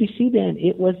 In the CBC band,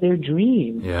 it was their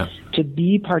dream to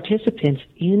be participants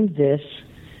in this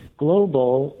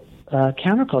global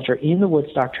counterculture, in the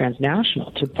Woodstock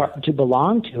Transnational, to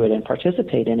belong to it and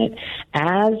participate in it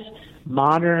as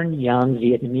modern young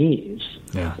Vietnamese.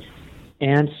 Yeah.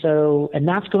 And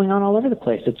that's going on all over the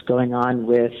place. It's going on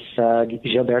with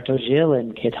Gilberto Gil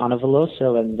and Caetano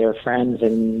Veloso and their friends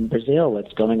in Brazil.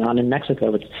 It's going on in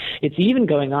Mexico. It's even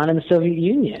going on in the Soviet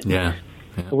Union. Yeah.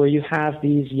 Where you have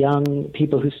these young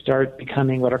people who start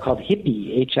becoming what are called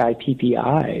hippie,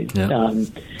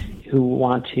 HIPPIs, who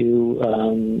want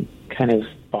to kind of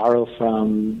borrow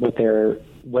from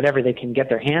whatever they can get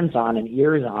their hands on and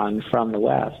ears on from the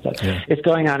West. It's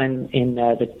going on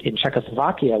in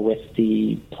Czechoslovakia with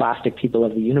the Plastic People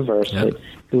of the Universe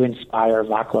who inspire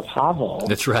Václav Havel.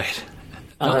 That's right.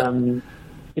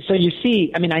 So you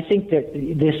see, I think that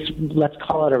this, let's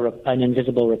call it an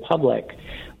invisible republic,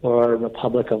 or a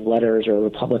republic of letters, or a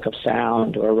republic of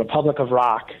sound, or a republic of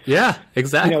rock. Yeah,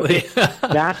 exactly.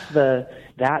 That's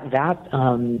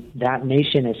that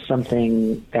nation is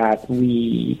something that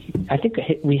I think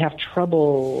we have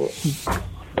trouble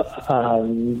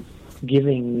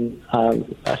giving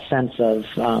a sense of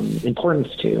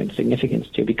importance to and significance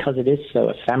to, because it is so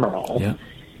ephemeral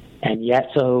and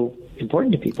yet so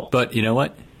important to people. But you know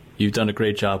what? You've done a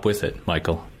great job with it,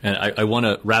 Michael. And I want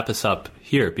to wrap us up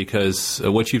here, because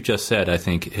what you've just said, I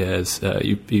think, is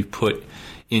you've put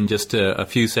in just a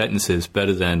few sentences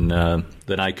better than the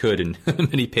than I could in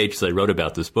many pages I wrote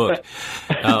about this book.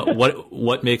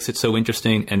 What makes it so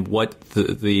interesting, and what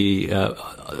the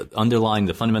underlying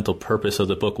the fundamental purpose of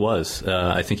the book was?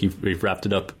 I think you've wrapped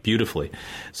it up beautifully.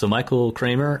 So, Michael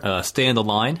Kramer, stay on the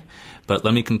line. But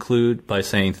let me conclude by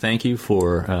saying thank you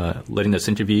for letting us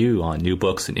interview you on New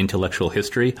Books in Intellectual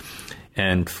History,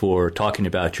 and for talking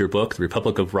about your book, The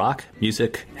Republic of Rock,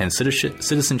 Music and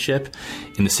Citizenship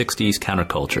in the 60s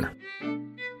Counterculture.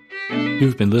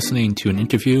 You've been listening to an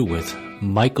interview with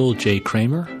Michael J.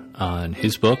 Kramer on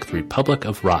his book, The Republic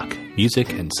of Rock,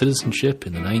 Music and Citizenship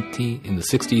in the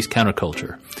 60s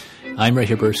Counterculture. I'm Ray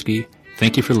Habersky.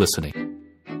 Thank you for listening.